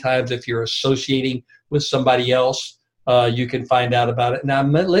colleague. Many times, if you're associating with somebody else, you can find out about it. Now,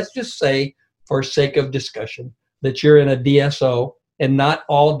 let's just say, for sake of discussion, that you're in a DSO, and not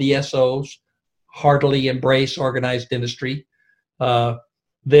all DSOs heartily embrace organized dentistry.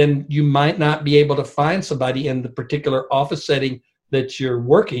 Then you might not be able to find somebody in the particular office setting that you're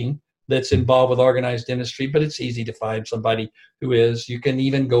working that's involved with organized dentistry, but it's easy to find somebody who is. You can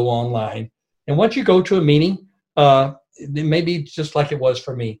even go online. And once you go to a meeting, it may be just like it was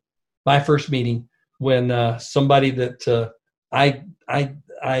for me. My first meeting, when somebody that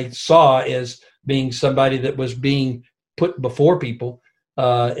I saw as being somebody that was being put before people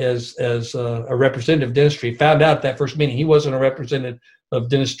as a representative of dentistry, found out at that first meeting he wasn't a representative of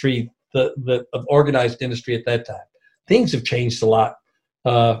dentistry, of organized dentistry at that time. Things have changed a lot.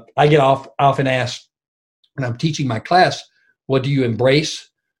 I get often asked when I'm teaching my class, what do you embrace?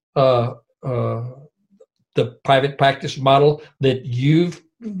 The private practice model that you've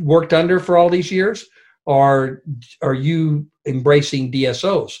worked under for all these years, or are you embracing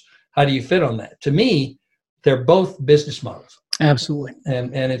DSOs? How do you fit on that? To me, they're both business models. Absolutely.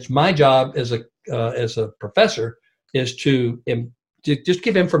 And it's my job as a professor is to just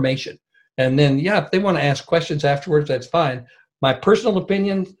give information. And then, if they want to ask questions afterwards, that's fine. My personal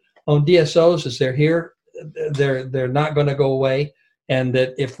opinion on DSOs is they're here. They're not going to go away. And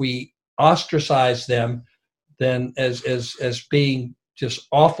that if we ostracize them, then as being just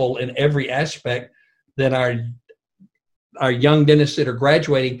awful in every aspect, then our young dentists that are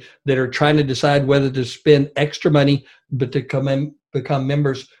graduating, that are trying to decide whether to spend extra money but to become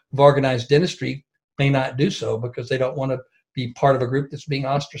members of organized dentistry, may not do so because they don't want to be part of a group that's being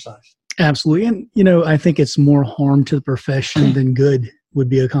ostracized. Absolutely. And, I think it's more harm to the profession than good would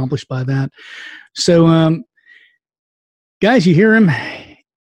be accomplished by that. So, guys, you hear him?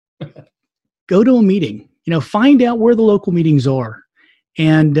 Go to a meeting, find out where the local meetings are.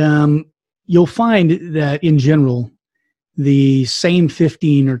 And you'll find that in general, the same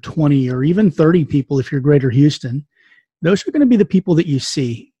 15 or 20 or even 30 people, if you're Greater Houston, those are going to be the people that you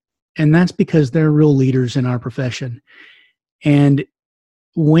see. And that's because they're real leaders in our profession. And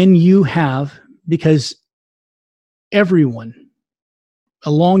when you have, because everyone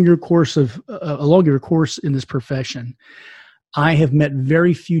along your course in this profession, I have met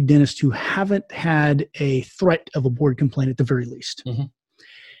very few dentists who haven't had a threat of a board complaint at the very least. Mm-hmm.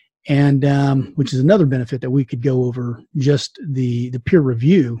 And which is another benefit that we could go over, just the peer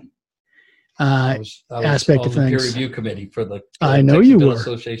review aspect of things. The peer review committee for the I know you were.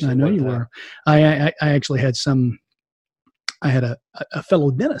 Association. I know you were. I actually had I had a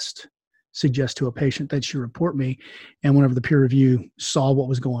fellow dentist suggest to a patient that she report me, and whenever the peer review saw what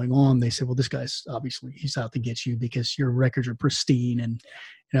was going on, they said, well, this guy's obviously, he's out to get you because your records are pristine. And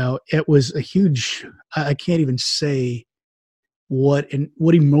it was a huge, I can't even say what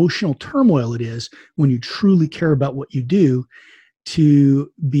emotional turmoil it is when you truly care about what you do, to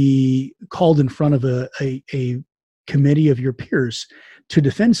be called in front of a committee of your peers to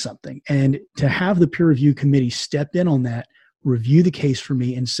defend something, and to have the peer review committee step in on that, review the case for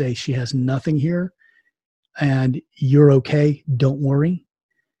me and say, she has nothing here and you're okay, don't worry,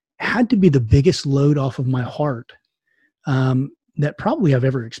 had to be the biggest load off of my heart that probably I've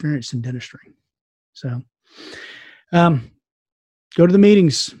ever experienced in dentistry. So go to the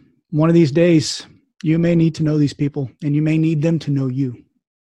meetings. One of these days, you may need to know these people, and you may need them to know you.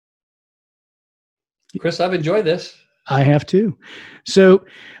 Chris, I've enjoyed this. I have too. So,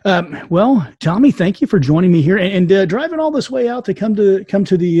 Tommy, thank you for joining me here and driving all this way out to come to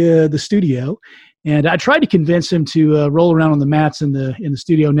the studio. And I tried to convince him to roll around on the mats in the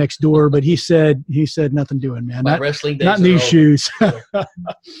studio next door, but he said nothing doing, man. My wrestling days not in these shoes.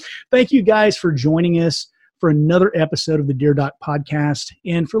 Thank you guys for joining us for another episode of the Dear Doc podcast,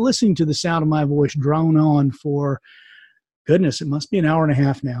 and for listening to the sound of my voice drone on for, goodness, it must be an hour and a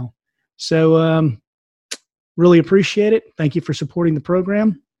half now. So really appreciate it. Thank you for supporting the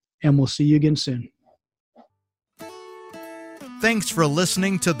program, and we'll see you again soon. Thanks for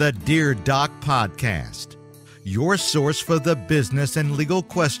listening to the Dear Doc Podcast, your source for the business and legal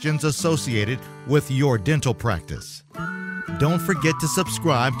questions associated with your dental practice. Don't forget to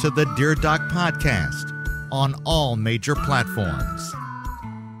subscribe to the Dear Doc Podcast on all major platforms.